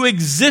God who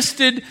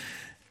existed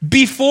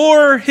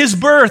before his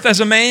birth as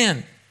a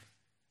man.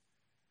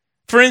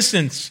 For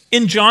instance,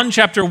 in John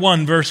chapter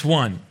 1, verse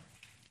 1,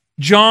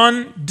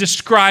 John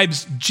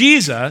describes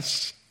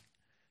Jesus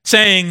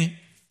saying,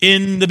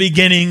 in the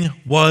beginning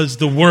was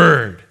the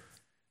Word.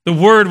 The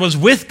Word was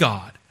with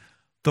God.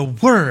 The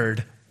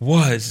Word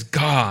was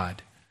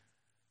God.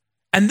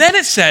 And then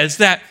it says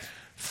that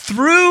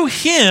through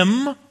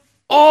him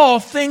all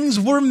things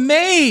were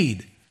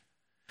made.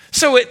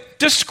 So it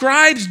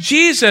describes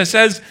Jesus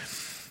as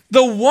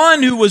the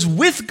one who was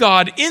with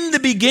God in the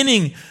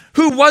beginning,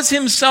 who was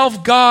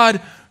himself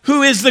God,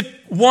 who is the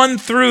one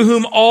through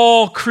whom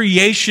all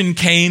creation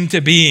came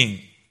to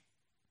being.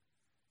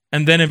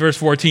 And then in verse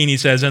 14 he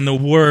says, and the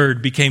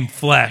Word became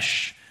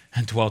flesh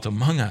and dwelt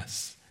among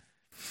us.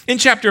 In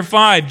chapter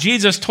 5,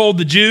 Jesus told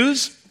the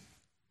Jews,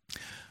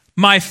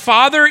 my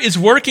Father is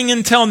working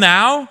until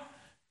now,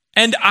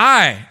 and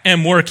I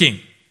am working.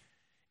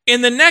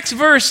 In the next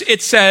verse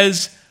it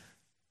says,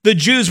 the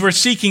Jews were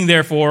seeking,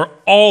 therefore,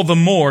 all the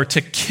more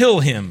to kill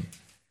him.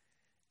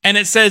 And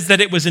it says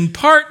that it was in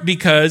part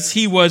because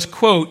he was,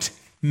 quote,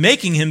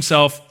 making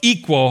himself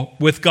equal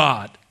with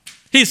God.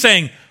 He's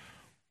saying,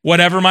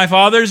 whatever my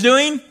Father's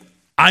doing,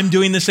 I'm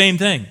doing the same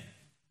thing.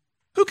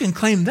 Who can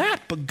claim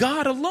that but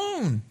God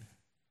alone?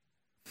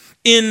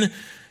 In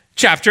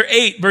chapter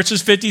 8,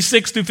 verses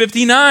 56 through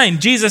 59,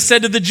 Jesus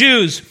said to the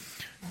Jews,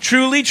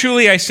 truly,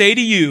 truly, I say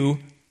to you,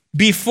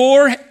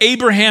 before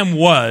Abraham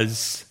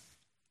was,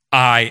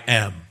 I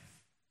am.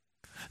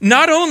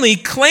 Not only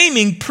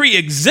claiming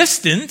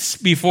pre-existence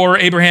before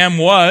Abraham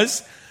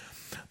was,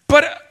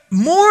 but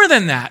more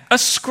than that,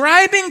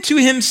 ascribing to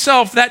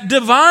himself that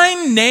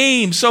divine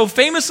name so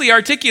famously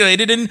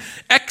articulated in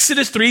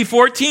Exodus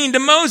 3:14 to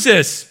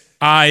Moses,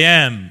 I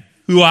am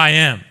who I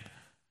am.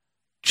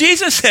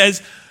 Jesus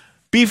says,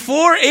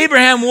 before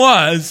Abraham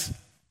was,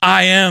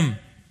 I am.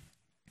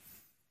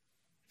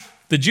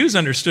 The Jews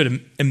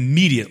understood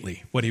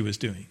immediately what he was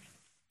doing.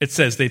 It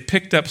says they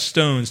picked up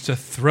stones to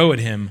throw at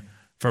him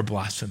for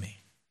blasphemy.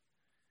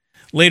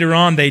 Later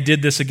on, they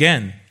did this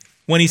again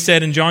when he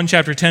said in John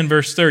chapter 10,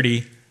 verse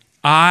 30,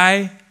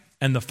 I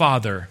and the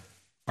Father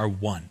are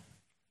one.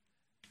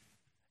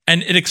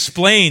 And it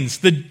explains,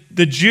 the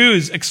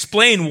Jews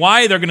explain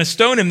why they're going to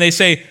stone him. They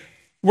say,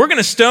 we're going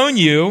to stone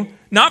you,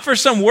 not for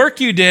some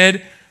work you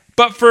did,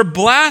 but for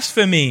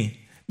blasphemy,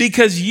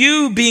 because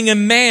you, being a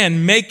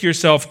man, make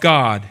yourself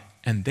God.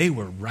 And they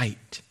were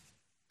right,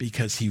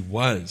 because he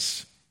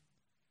was.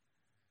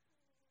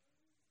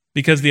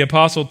 Because the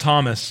Apostle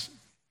Thomas,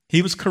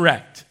 he was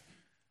correct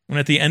when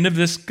at the end of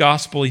this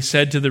gospel he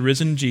said to the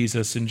risen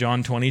Jesus in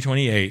John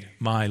 20:28,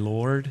 my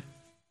Lord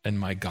and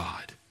my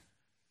God.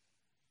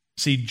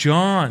 See,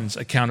 John's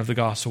account of the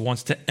gospel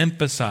wants to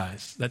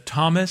emphasize that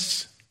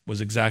Thomas was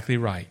exactly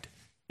right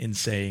in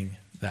saying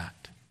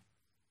that.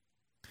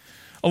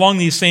 Along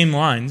these same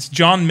lines,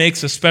 John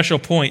makes a special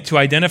point to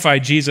identify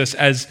Jesus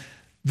as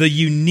the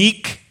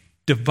unique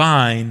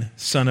divine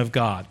Son of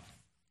God.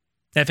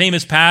 That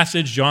famous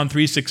passage, John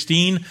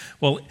 3:16,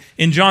 well,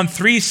 in John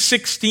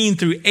 3:16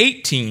 through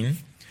 18,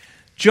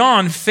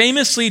 John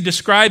famously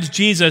describes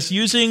Jesus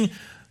using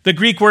the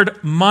Greek word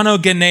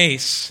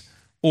monogenes,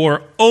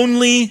 or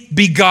only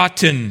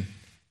begotten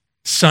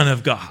Son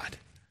of God,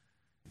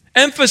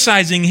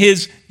 emphasizing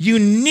his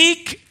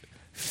unique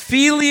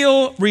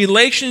filial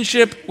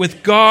relationship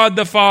with God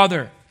the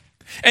Father.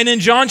 And in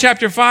John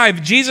chapter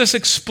 5, Jesus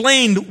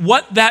explained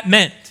what that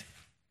meant.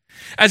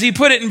 As he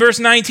put it in verse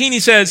 19, he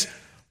says,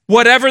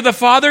 whatever the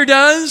Father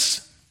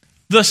does,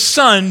 the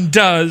Son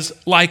does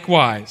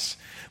likewise.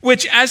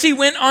 Which, as he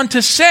went on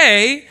to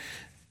say,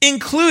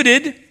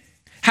 included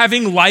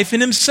having life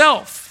in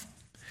himself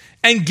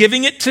and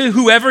giving it to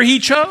whoever he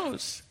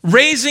chose,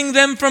 raising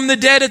them from the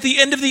dead at the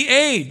end of the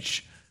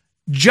age,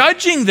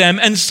 judging them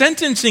and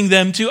sentencing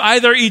them to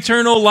either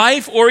eternal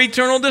life or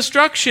eternal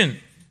destruction.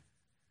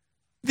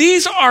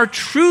 These are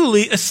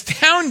truly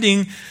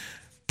astounding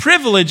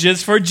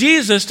privileges for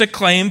Jesus to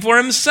claim for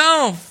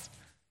himself,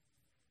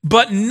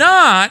 but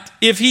not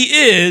if he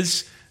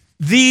is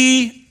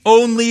the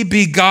only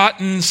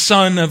begotten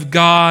Son of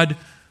God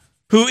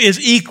who is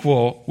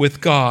equal with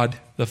God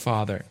the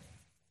Father.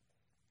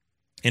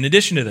 In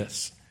addition to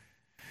this,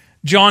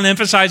 John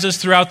emphasizes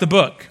throughout the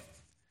book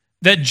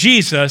that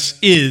Jesus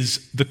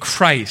is the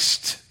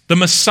Christ, the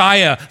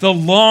Messiah, the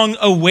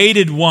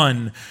long-awaited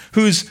one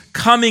whose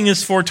coming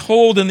is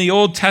foretold in the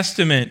Old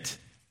Testament.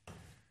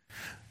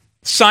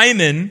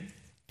 Simon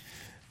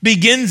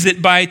begins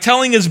it by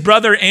telling his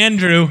brother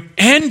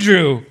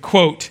Andrew,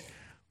 quote,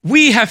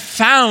 we have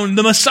found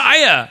the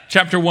Messiah,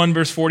 chapter 1,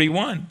 verse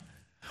 41.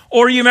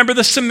 Or you remember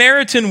the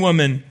Samaritan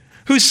woman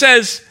who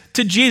says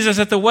to Jesus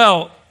at the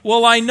well,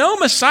 well, I know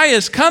Messiah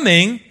is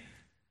coming,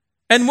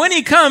 and when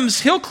he comes,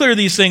 he'll clear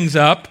these things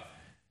up.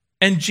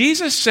 And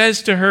Jesus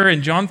says to her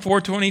in John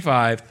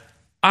 4:25,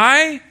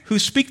 I who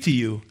speak to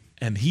you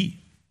am he.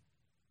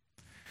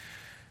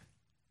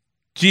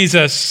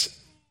 Jesus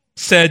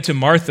said to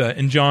Martha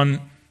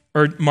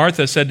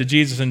Martha said to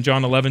Jesus in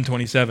John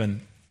 11:27,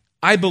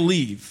 I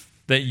believe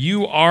that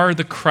you are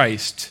the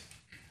Christ,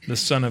 the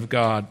Son of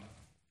God,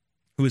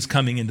 who is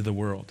coming into the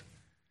world.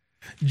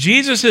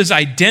 Jesus'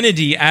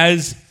 identity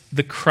as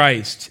the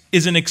Christ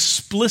is an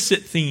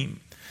explicit theme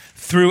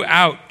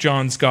throughout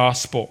John's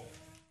gospel.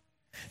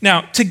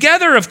 Now,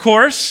 together, of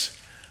course,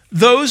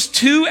 those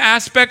two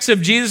aspects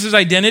of Jesus'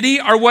 identity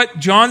are what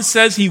John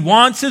says he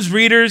wants his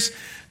readers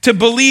to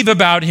believe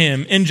about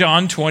him in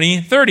John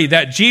 20:30,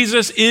 that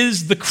Jesus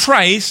is the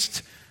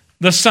Christ,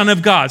 the Son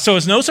of God. So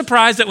it's no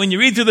surprise that when you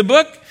read through the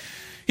book,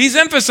 he's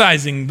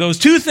emphasizing those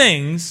two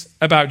things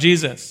about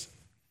Jesus.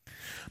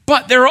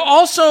 But there are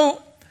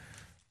also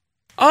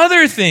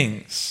other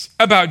things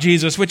about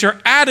Jesus which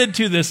are added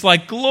to this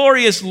like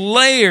glorious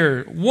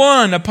layer,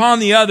 one upon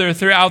the other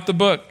throughout the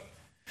book.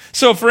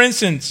 So, for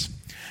instance,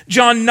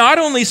 John not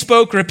only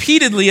spoke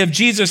repeatedly of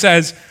Jesus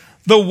as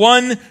the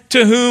one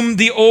to whom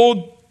the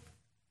Old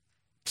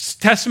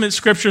Testament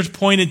scriptures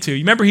pointed to. You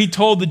remember he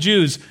told the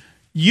Jews,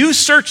 you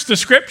search the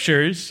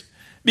scriptures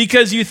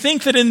because you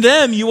think that in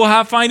them you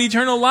will find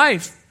eternal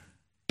life.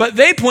 But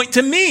they point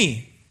to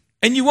me,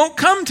 and you won't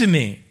come to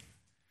me.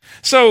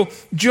 So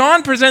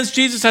John presents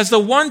Jesus as the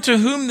one to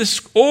whom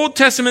the Old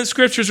Testament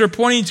scriptures are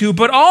pointing to,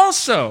 but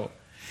also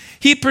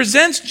he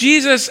presents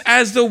Jesus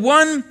as the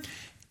one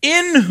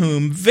in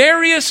whom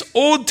various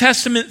Old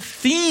Testament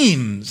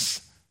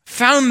themes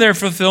found their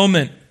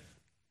fulfillment.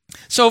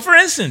 So, for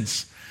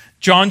instance,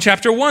 John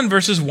chapter 1,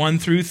 verses 1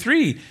 through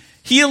 3,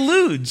 he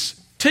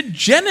alludes to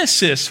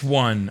Genesis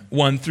 1,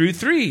 1 through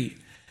 3.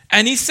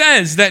 And he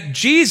says that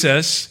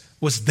Jesus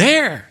was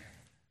there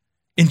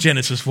in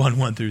Genesis 1,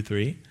 1 through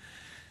 3.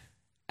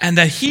 and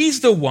that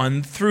he's the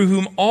one through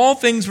whom all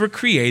things were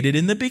created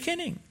in the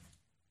beginning.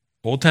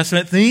 Old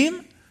Testament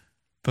theme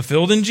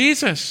fulfilled in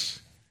Jesus.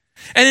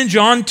 And in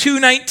John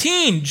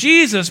 2:19,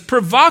 Jesus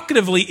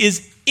provocatively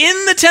is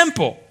in the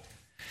temple,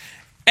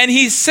 and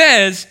he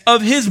says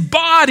of his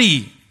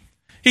body,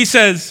 he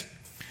says,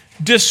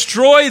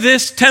 destroy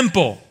this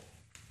temple,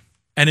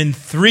 and in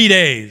 3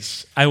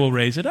 days I will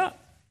raise it up.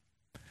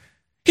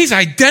 He's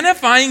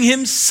identifying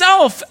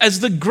himself as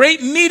the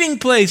great meeting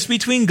place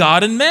between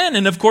God and men,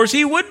 and of course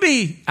he would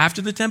be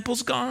after the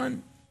temple's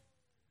gone.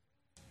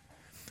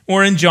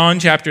 Or in John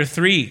chapter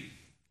 3,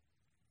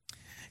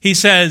 he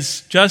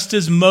says, just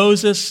as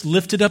Moses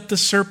lifted up the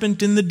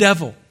serpent in the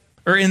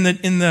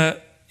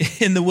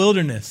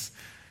wilderness.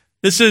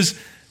 This is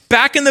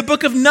back in the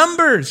book of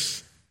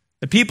Numbers.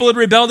 The people had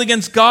rebelled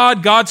against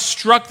God. God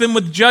struck them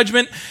with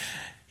judgment.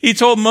 He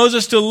told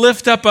Moses to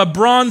lift up a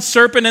bronze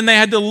serpent, and they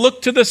had to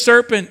look to the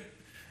serpent.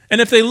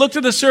 And if they looked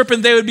to the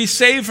serpent, they would be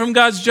saved from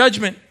God's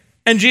judgment.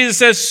 And Jesus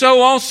says,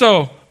 so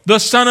also the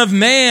Son of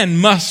Man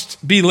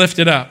must be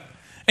lifted up.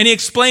 And he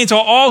explains how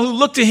all who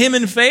look to him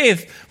in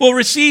faith will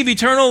receive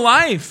eternal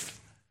life.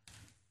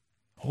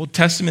 Old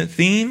Testament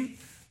theme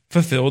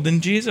fulfilled in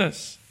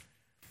Jesus.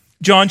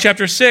 John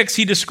chapter 6,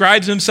 he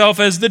describes himself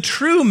as the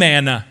true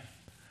manna.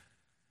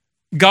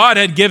 God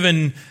had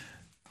given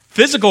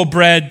physical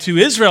bread to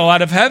Israel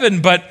out of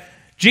heaven, but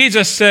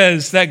Jesus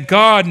says that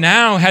God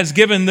now has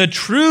given the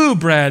true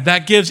bread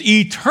that gives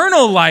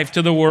eternal life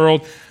to the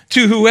world,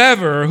 to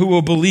whoever who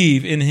will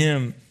believe in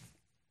him.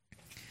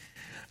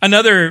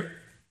 Another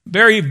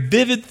very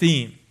vivid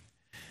theme.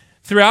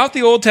 Throughout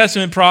the Old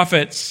Testament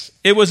prophets,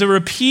 it was a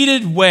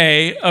repeated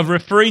way of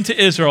referring to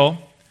Israel.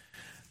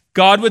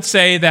 God would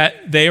say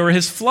that they were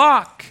his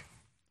flock,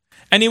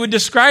 and he would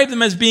describe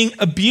them as being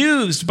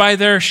abused by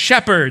their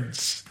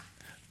shepherds,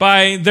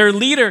 by their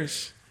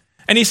leaders.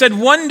 And he said,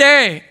 one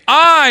day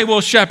I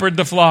will shepherd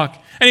the flock.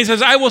 And he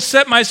says, I will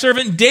set my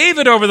servant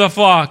David over the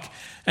flock.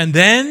 And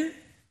then,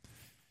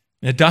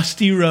 in a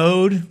dusty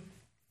road,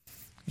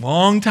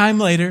 long time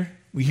later,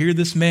 we hear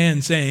this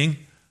man saying,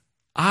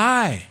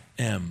 I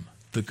am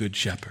the good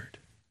shepherd.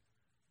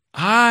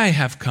 I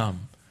have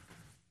come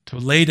to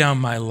lay down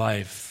my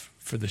life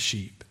for the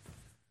sheep.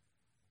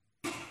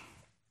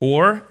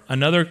 Or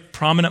another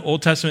prominent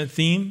Old Testament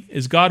theme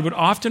is God would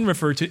often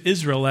refer to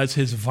Israel as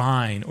his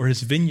vine or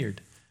his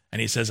vineyard.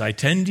 And he says, I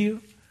tend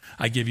you,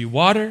 I give you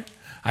water,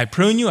 I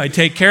prune you, I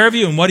take care of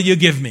you, and what do you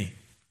give me?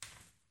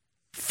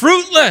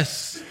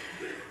 Fruitless.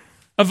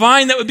 A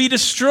vine that would be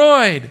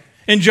destroyed.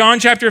 In John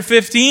chapter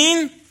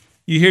 15,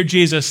 you hear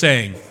Jesus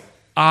saying,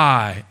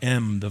 I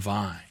am the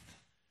vine,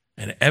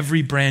 and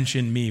every branch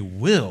in me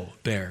will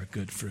bear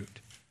good fruit.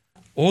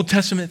 Old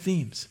Testament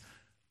themes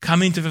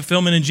coming to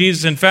fulfillment in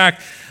Jesus. In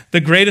fact,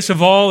 the greatest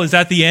of all is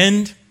at the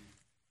end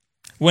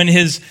when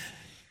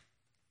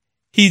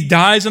he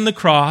dies on the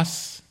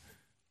cross,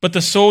 but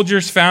the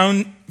soldiers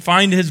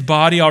find his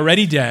body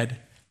already dead,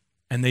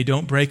 and they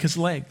don't break his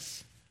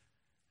legs.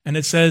 And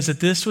it says that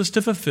this was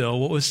to fulfill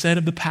what was said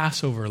of the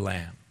Passover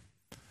lamb,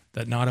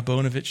 that not a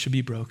bone of it should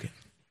be broken.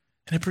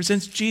 And it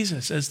presents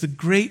Jesus as the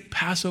great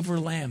Passover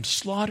lamb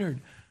slaughtered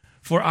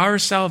for our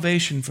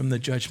salvation from the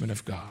judgment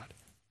of God.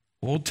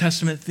 Old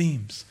Testament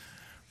themes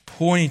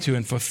pointing to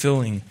and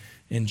fulfilling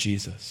in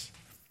Jesus.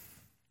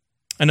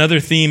 Another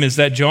theme is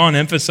that John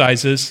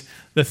emphasizes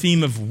the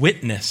theme of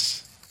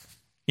witness.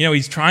 You know,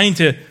 he's trying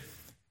to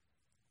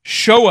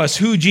show us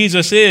who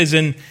Jesus is.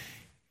 And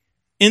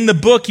in the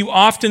book, you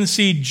often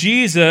see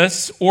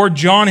Jesus or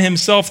John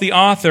himself, the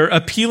author,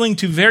 appealing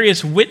to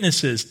various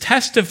witnesses,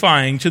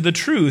 testifying to the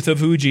truth of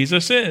who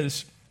Jesus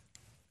is.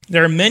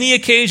 There are many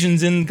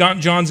occasions in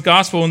John's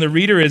gospel when the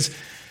reader is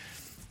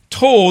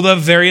told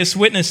of various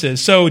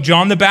witnesses. So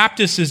John the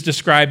Baptist is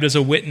described as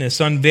a witness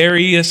on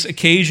various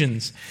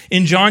occasions.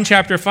 In John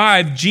chapter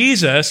 5,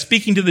 Jesus,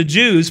 speaking to the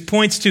Jews,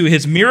 points to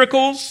his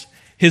miracles,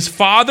 his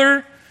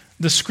Father,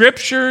 the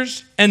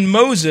Scriptures, and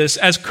Moses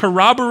as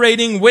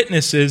corroborating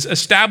witnesses,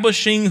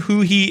 establishing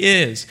who he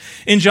is.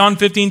 In John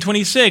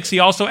 15:26, he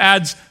also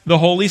adds the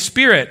Holy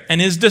Spirit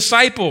and his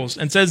disciples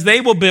and says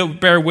they will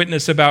bear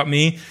witness about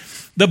me.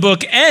 The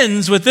book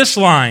ends with this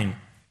line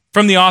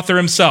from the author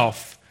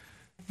himself.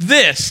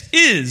 This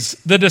is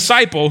the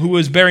disciple who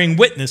is bearing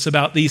witness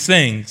about these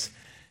things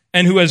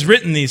and who has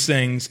written these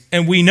things,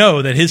 and we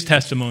know that his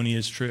testimony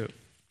is true.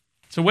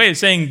 It's a way of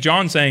saying,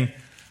 John saying,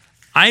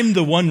 I'm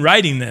the one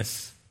writing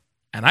this,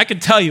 and I can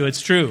tell you it's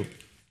true.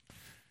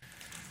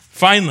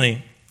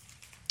 Finally,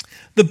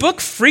 the book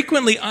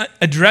frequently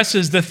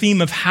addresses the theme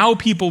of how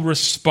people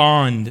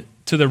respond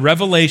to the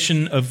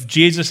revelation of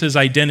Jesus'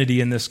 identity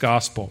in this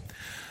gospel.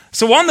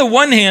 So on the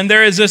one hand,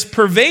 there is this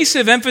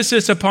pervasive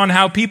emphasis upon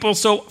how people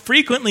so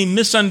frequently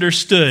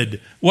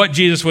misunderstood what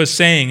Jesus was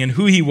saying and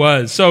who he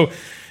was. So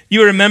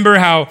you remember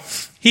how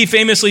he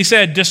famously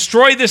said,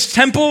 destroy this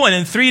temple and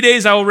in 3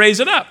 days I will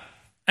raise it up.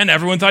 And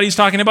everyone thought he was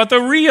talking about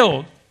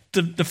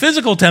the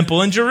physical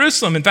temple in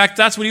Jerusalem. In fact,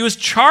 that's what he was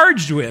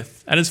charged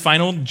with at his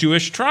final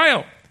Jewish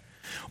trial.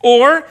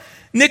 Or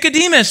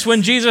Nicodemus,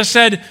 when Jesus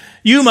said,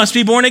 you must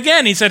be born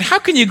again. He said, how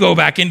can you go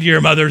back into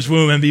your mother's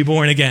womb and be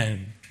born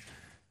again?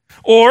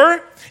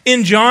 Or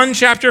in John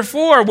chapter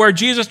 4, where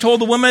Jesus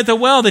told the woman at the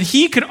well that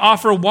he could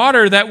offer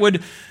water that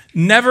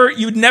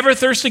you'd never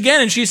thirst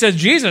again. And she says,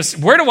 Jesus,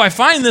 where do I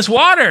find this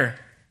water?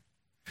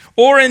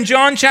 Or in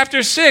John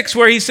chapter 6,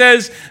 where he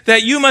says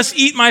that you must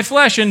eat my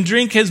flesh and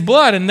drink his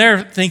blood. And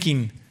they're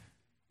thinking,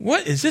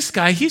 what is this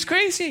guy? He's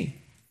crazy.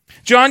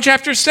 John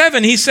chapter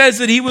 7, he says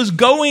that he was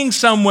going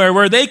somewhere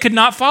where they could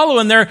not follow.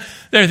 And they're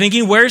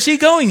thinking, where's he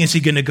going? Is he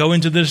going to go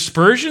into the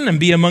dispersion and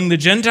be among the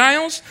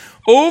Gentiles?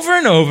 Over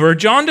and over,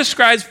 John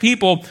describes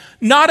people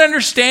not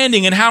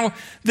understanding and how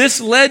this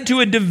led to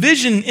a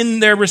division in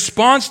their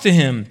response to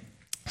him.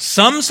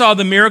 Some saw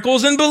the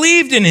miracles and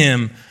believed in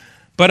him,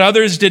 but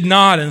others did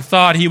not and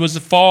thought he was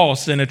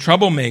false and a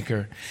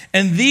troublemaker.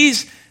 And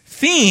these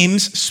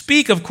themes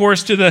speak, of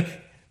course, to the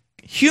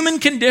human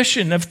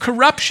condition of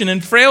corruption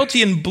and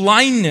frailty and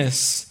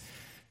blindness.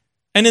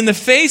 And in the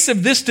face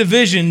of this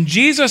division,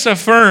 Jesus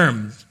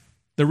affirms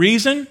the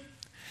reason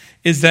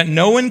is that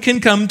no one can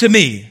come to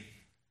me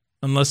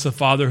unless the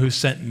Father who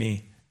sent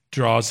me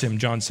draws him,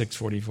 John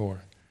 6:44.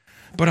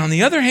 But on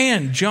the other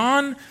hand,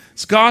 John's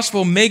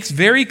gospel makes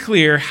very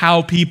clear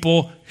how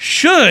people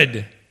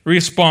should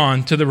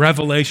respond to the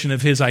revelation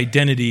of his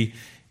identity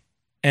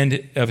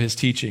and of his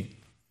teaching.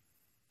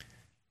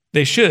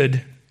 They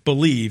should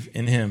believe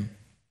in him.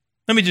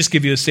 Let me just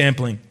give you a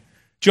sampling.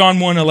 John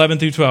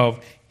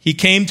 1:11-12. He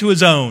came to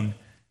his own,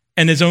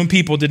 and his own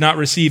people did not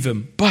receive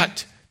him.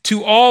 But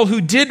to all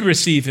who did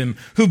receive him,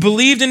 who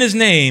believed in his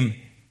name,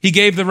 he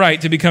gave the right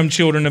to become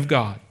children of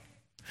God.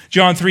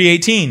 John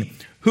 3:18,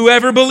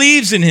 whoever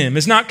believes in him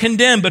is not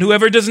condemned, but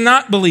whoever does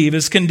not believe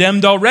is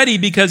condemned already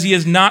because he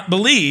has not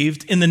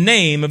believed in the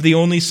name of the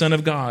only Son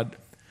of God.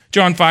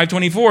 John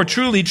 5:24,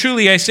 truly,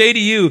 truly, I say to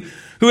you,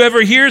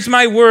 whoever hears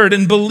my word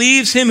and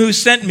believes him who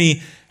sent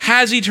me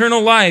has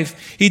eternal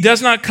life. He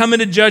does not come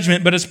into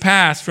judgment, but has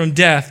passed from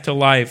death to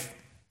life.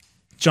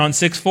 John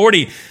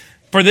 6:40,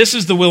 for this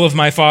is the will of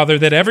my Father,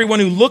 that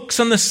everyone who looks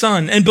on the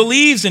Son and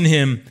believes in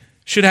him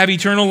should have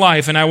eternal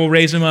life, and I will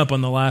raise him up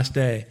on the last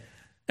day.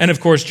 And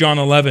of course, John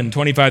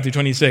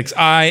 11:25-26,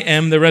 I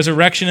am the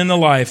resurrection and the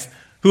life.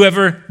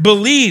 Whoever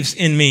believes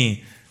in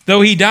me,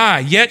 though he die,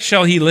 yet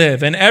shall he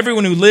live. And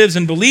everyone who lives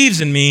and believes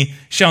in me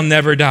shall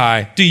never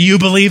die. Do you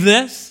believe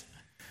this?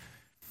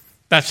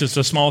 That's just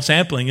a small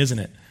sampling, isn't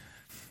it?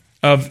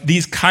 Of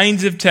these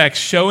kinds of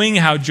texts showing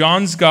how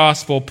John's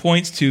gospel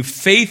points to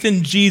faith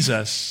in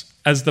Jesus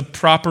as the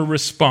proper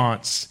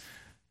response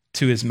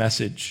to his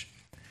message.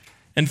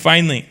 And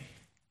finally,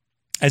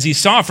 as he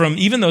saw from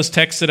even those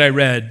texts that I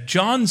read,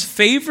 John's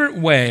favorite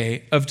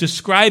way of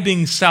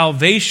describing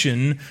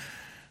salvation,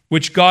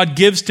 which God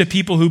gives to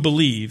people who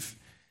believe,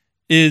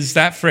 is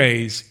that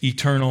phrase,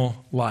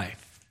 eternal life.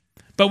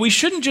 But we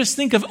shouldn't just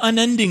think of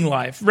unending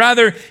life.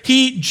 Rather,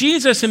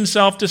 Jesus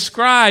himself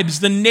describes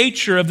the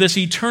nature of this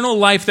eternal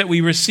life that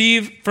we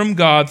receive from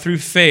God through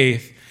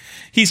faith.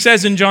 He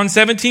says in John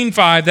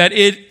 17:5 that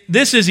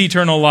this is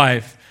eternal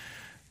life,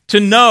 to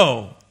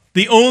know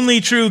the only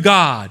true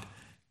God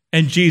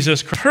and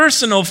Jesus Christ.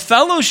 Personal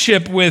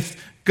fellowship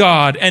with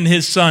God and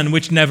his Son,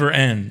 which never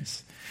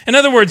ends. In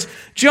other words,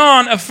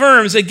 John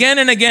affirms again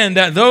and again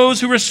that those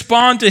who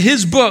respond to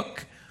his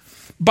book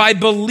by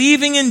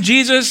believing in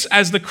Jesus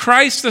as the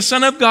Christ, the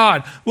Son of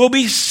God, will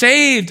be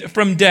saved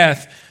from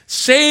death,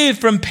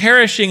 saved from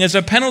perishing as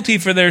a penalty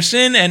for their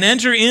sin, and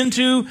enter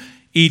into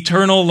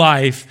eternal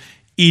life,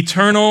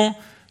 eternal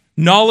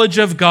knowledge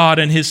of God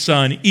and his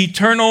Son,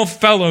 eternal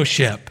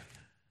fellowship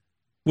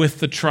with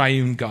the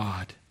triune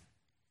God.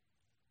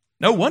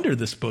 No wonder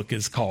this book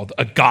is called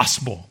a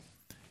gospel.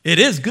 It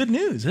is good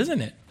news,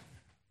 isn't it?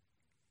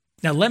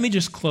 Now, let me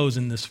just close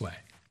in this way.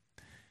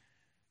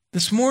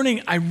 This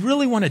morning, I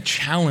really want to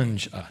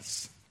challenge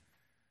us.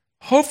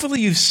 Hopefully,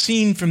 you've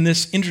seen from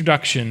this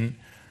introduction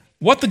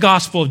what the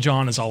Gospel of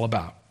John is all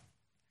about.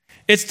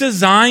 It's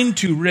designed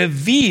to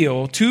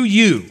reveal to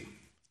you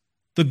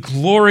the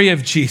glory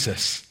of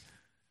Jesus,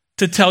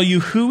 to tell you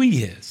who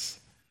he is,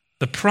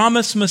 the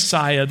promised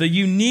Messiah, the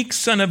unique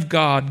Son of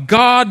God,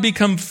 God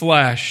become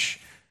flesh,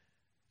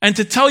 and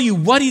to tell you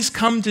what he's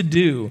come to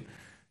do,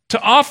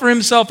 to offer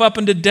himself up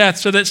unto death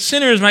so that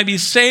sinners might be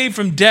saved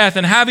from death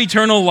and have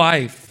eternal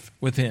life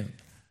with him.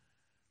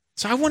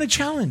 So I want to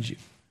challenge you.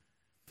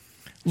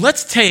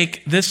 Let's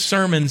take this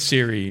sermon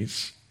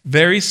series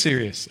very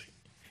seriously.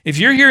 If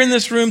you're here in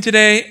this room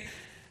today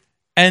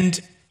and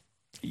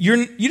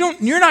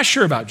you're not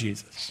sure about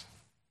Jesus,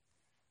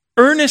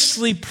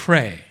 earnestly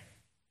pray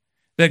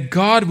that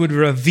God would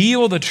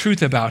reveal the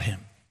truth about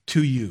him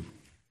to you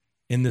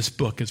in this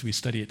book as we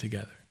study it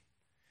together.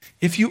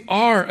 If you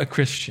are a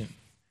Christian,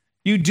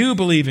 you do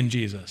believe in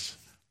Jesus,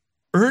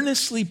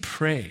 earnestly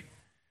pray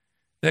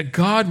that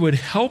God would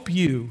help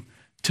you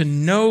to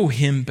know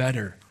him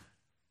better,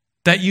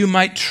 that you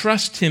might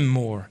trust him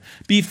more,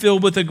 be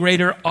filled with a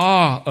greater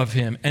awe of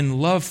him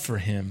and love for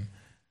him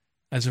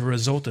as a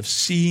result of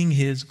seeing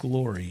his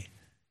glory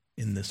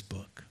in this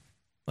book.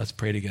 Let's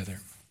pray together.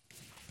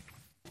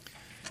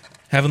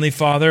 Heavenly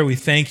Father, we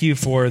thank you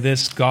for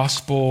this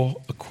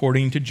gospel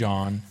according to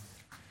John,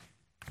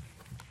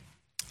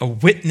 a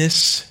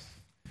witness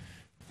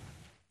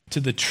to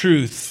the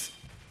truth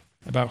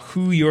about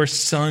who your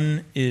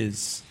Son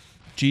is,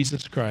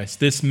 Jesus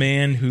Christ, this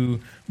man who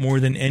more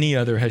than any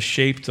other has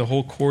shaped the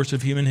whole course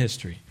of human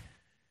history.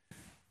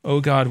 Oh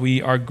God,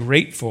 we are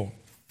grateful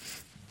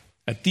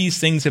that these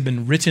things have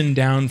been written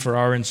down for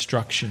our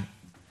instruction.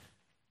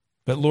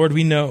 But Lord,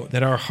 we know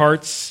that our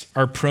hearts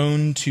are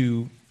prone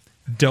to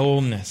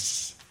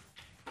dullness,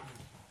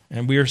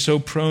 and we are so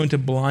prone to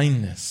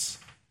blindness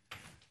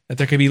that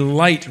there could be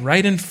light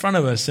right in front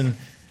of us and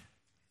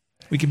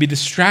we could be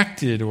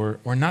distracted or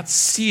not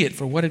see it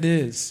for what it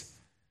is.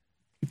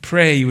 We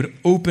pray you would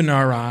open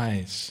our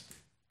eyes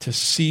to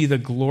see the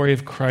glory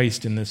of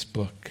Christ in this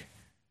book,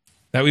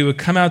 that we would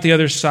come out the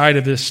other side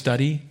of this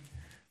study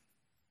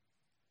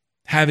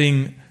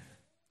having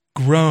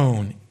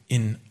grown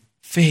in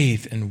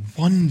faith and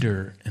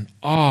wonder and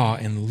awe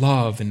and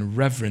love and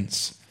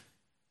reverence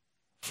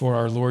for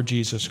our Lord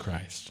Jesus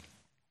Christ.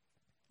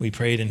 We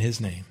pray it in his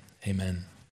name. Amen.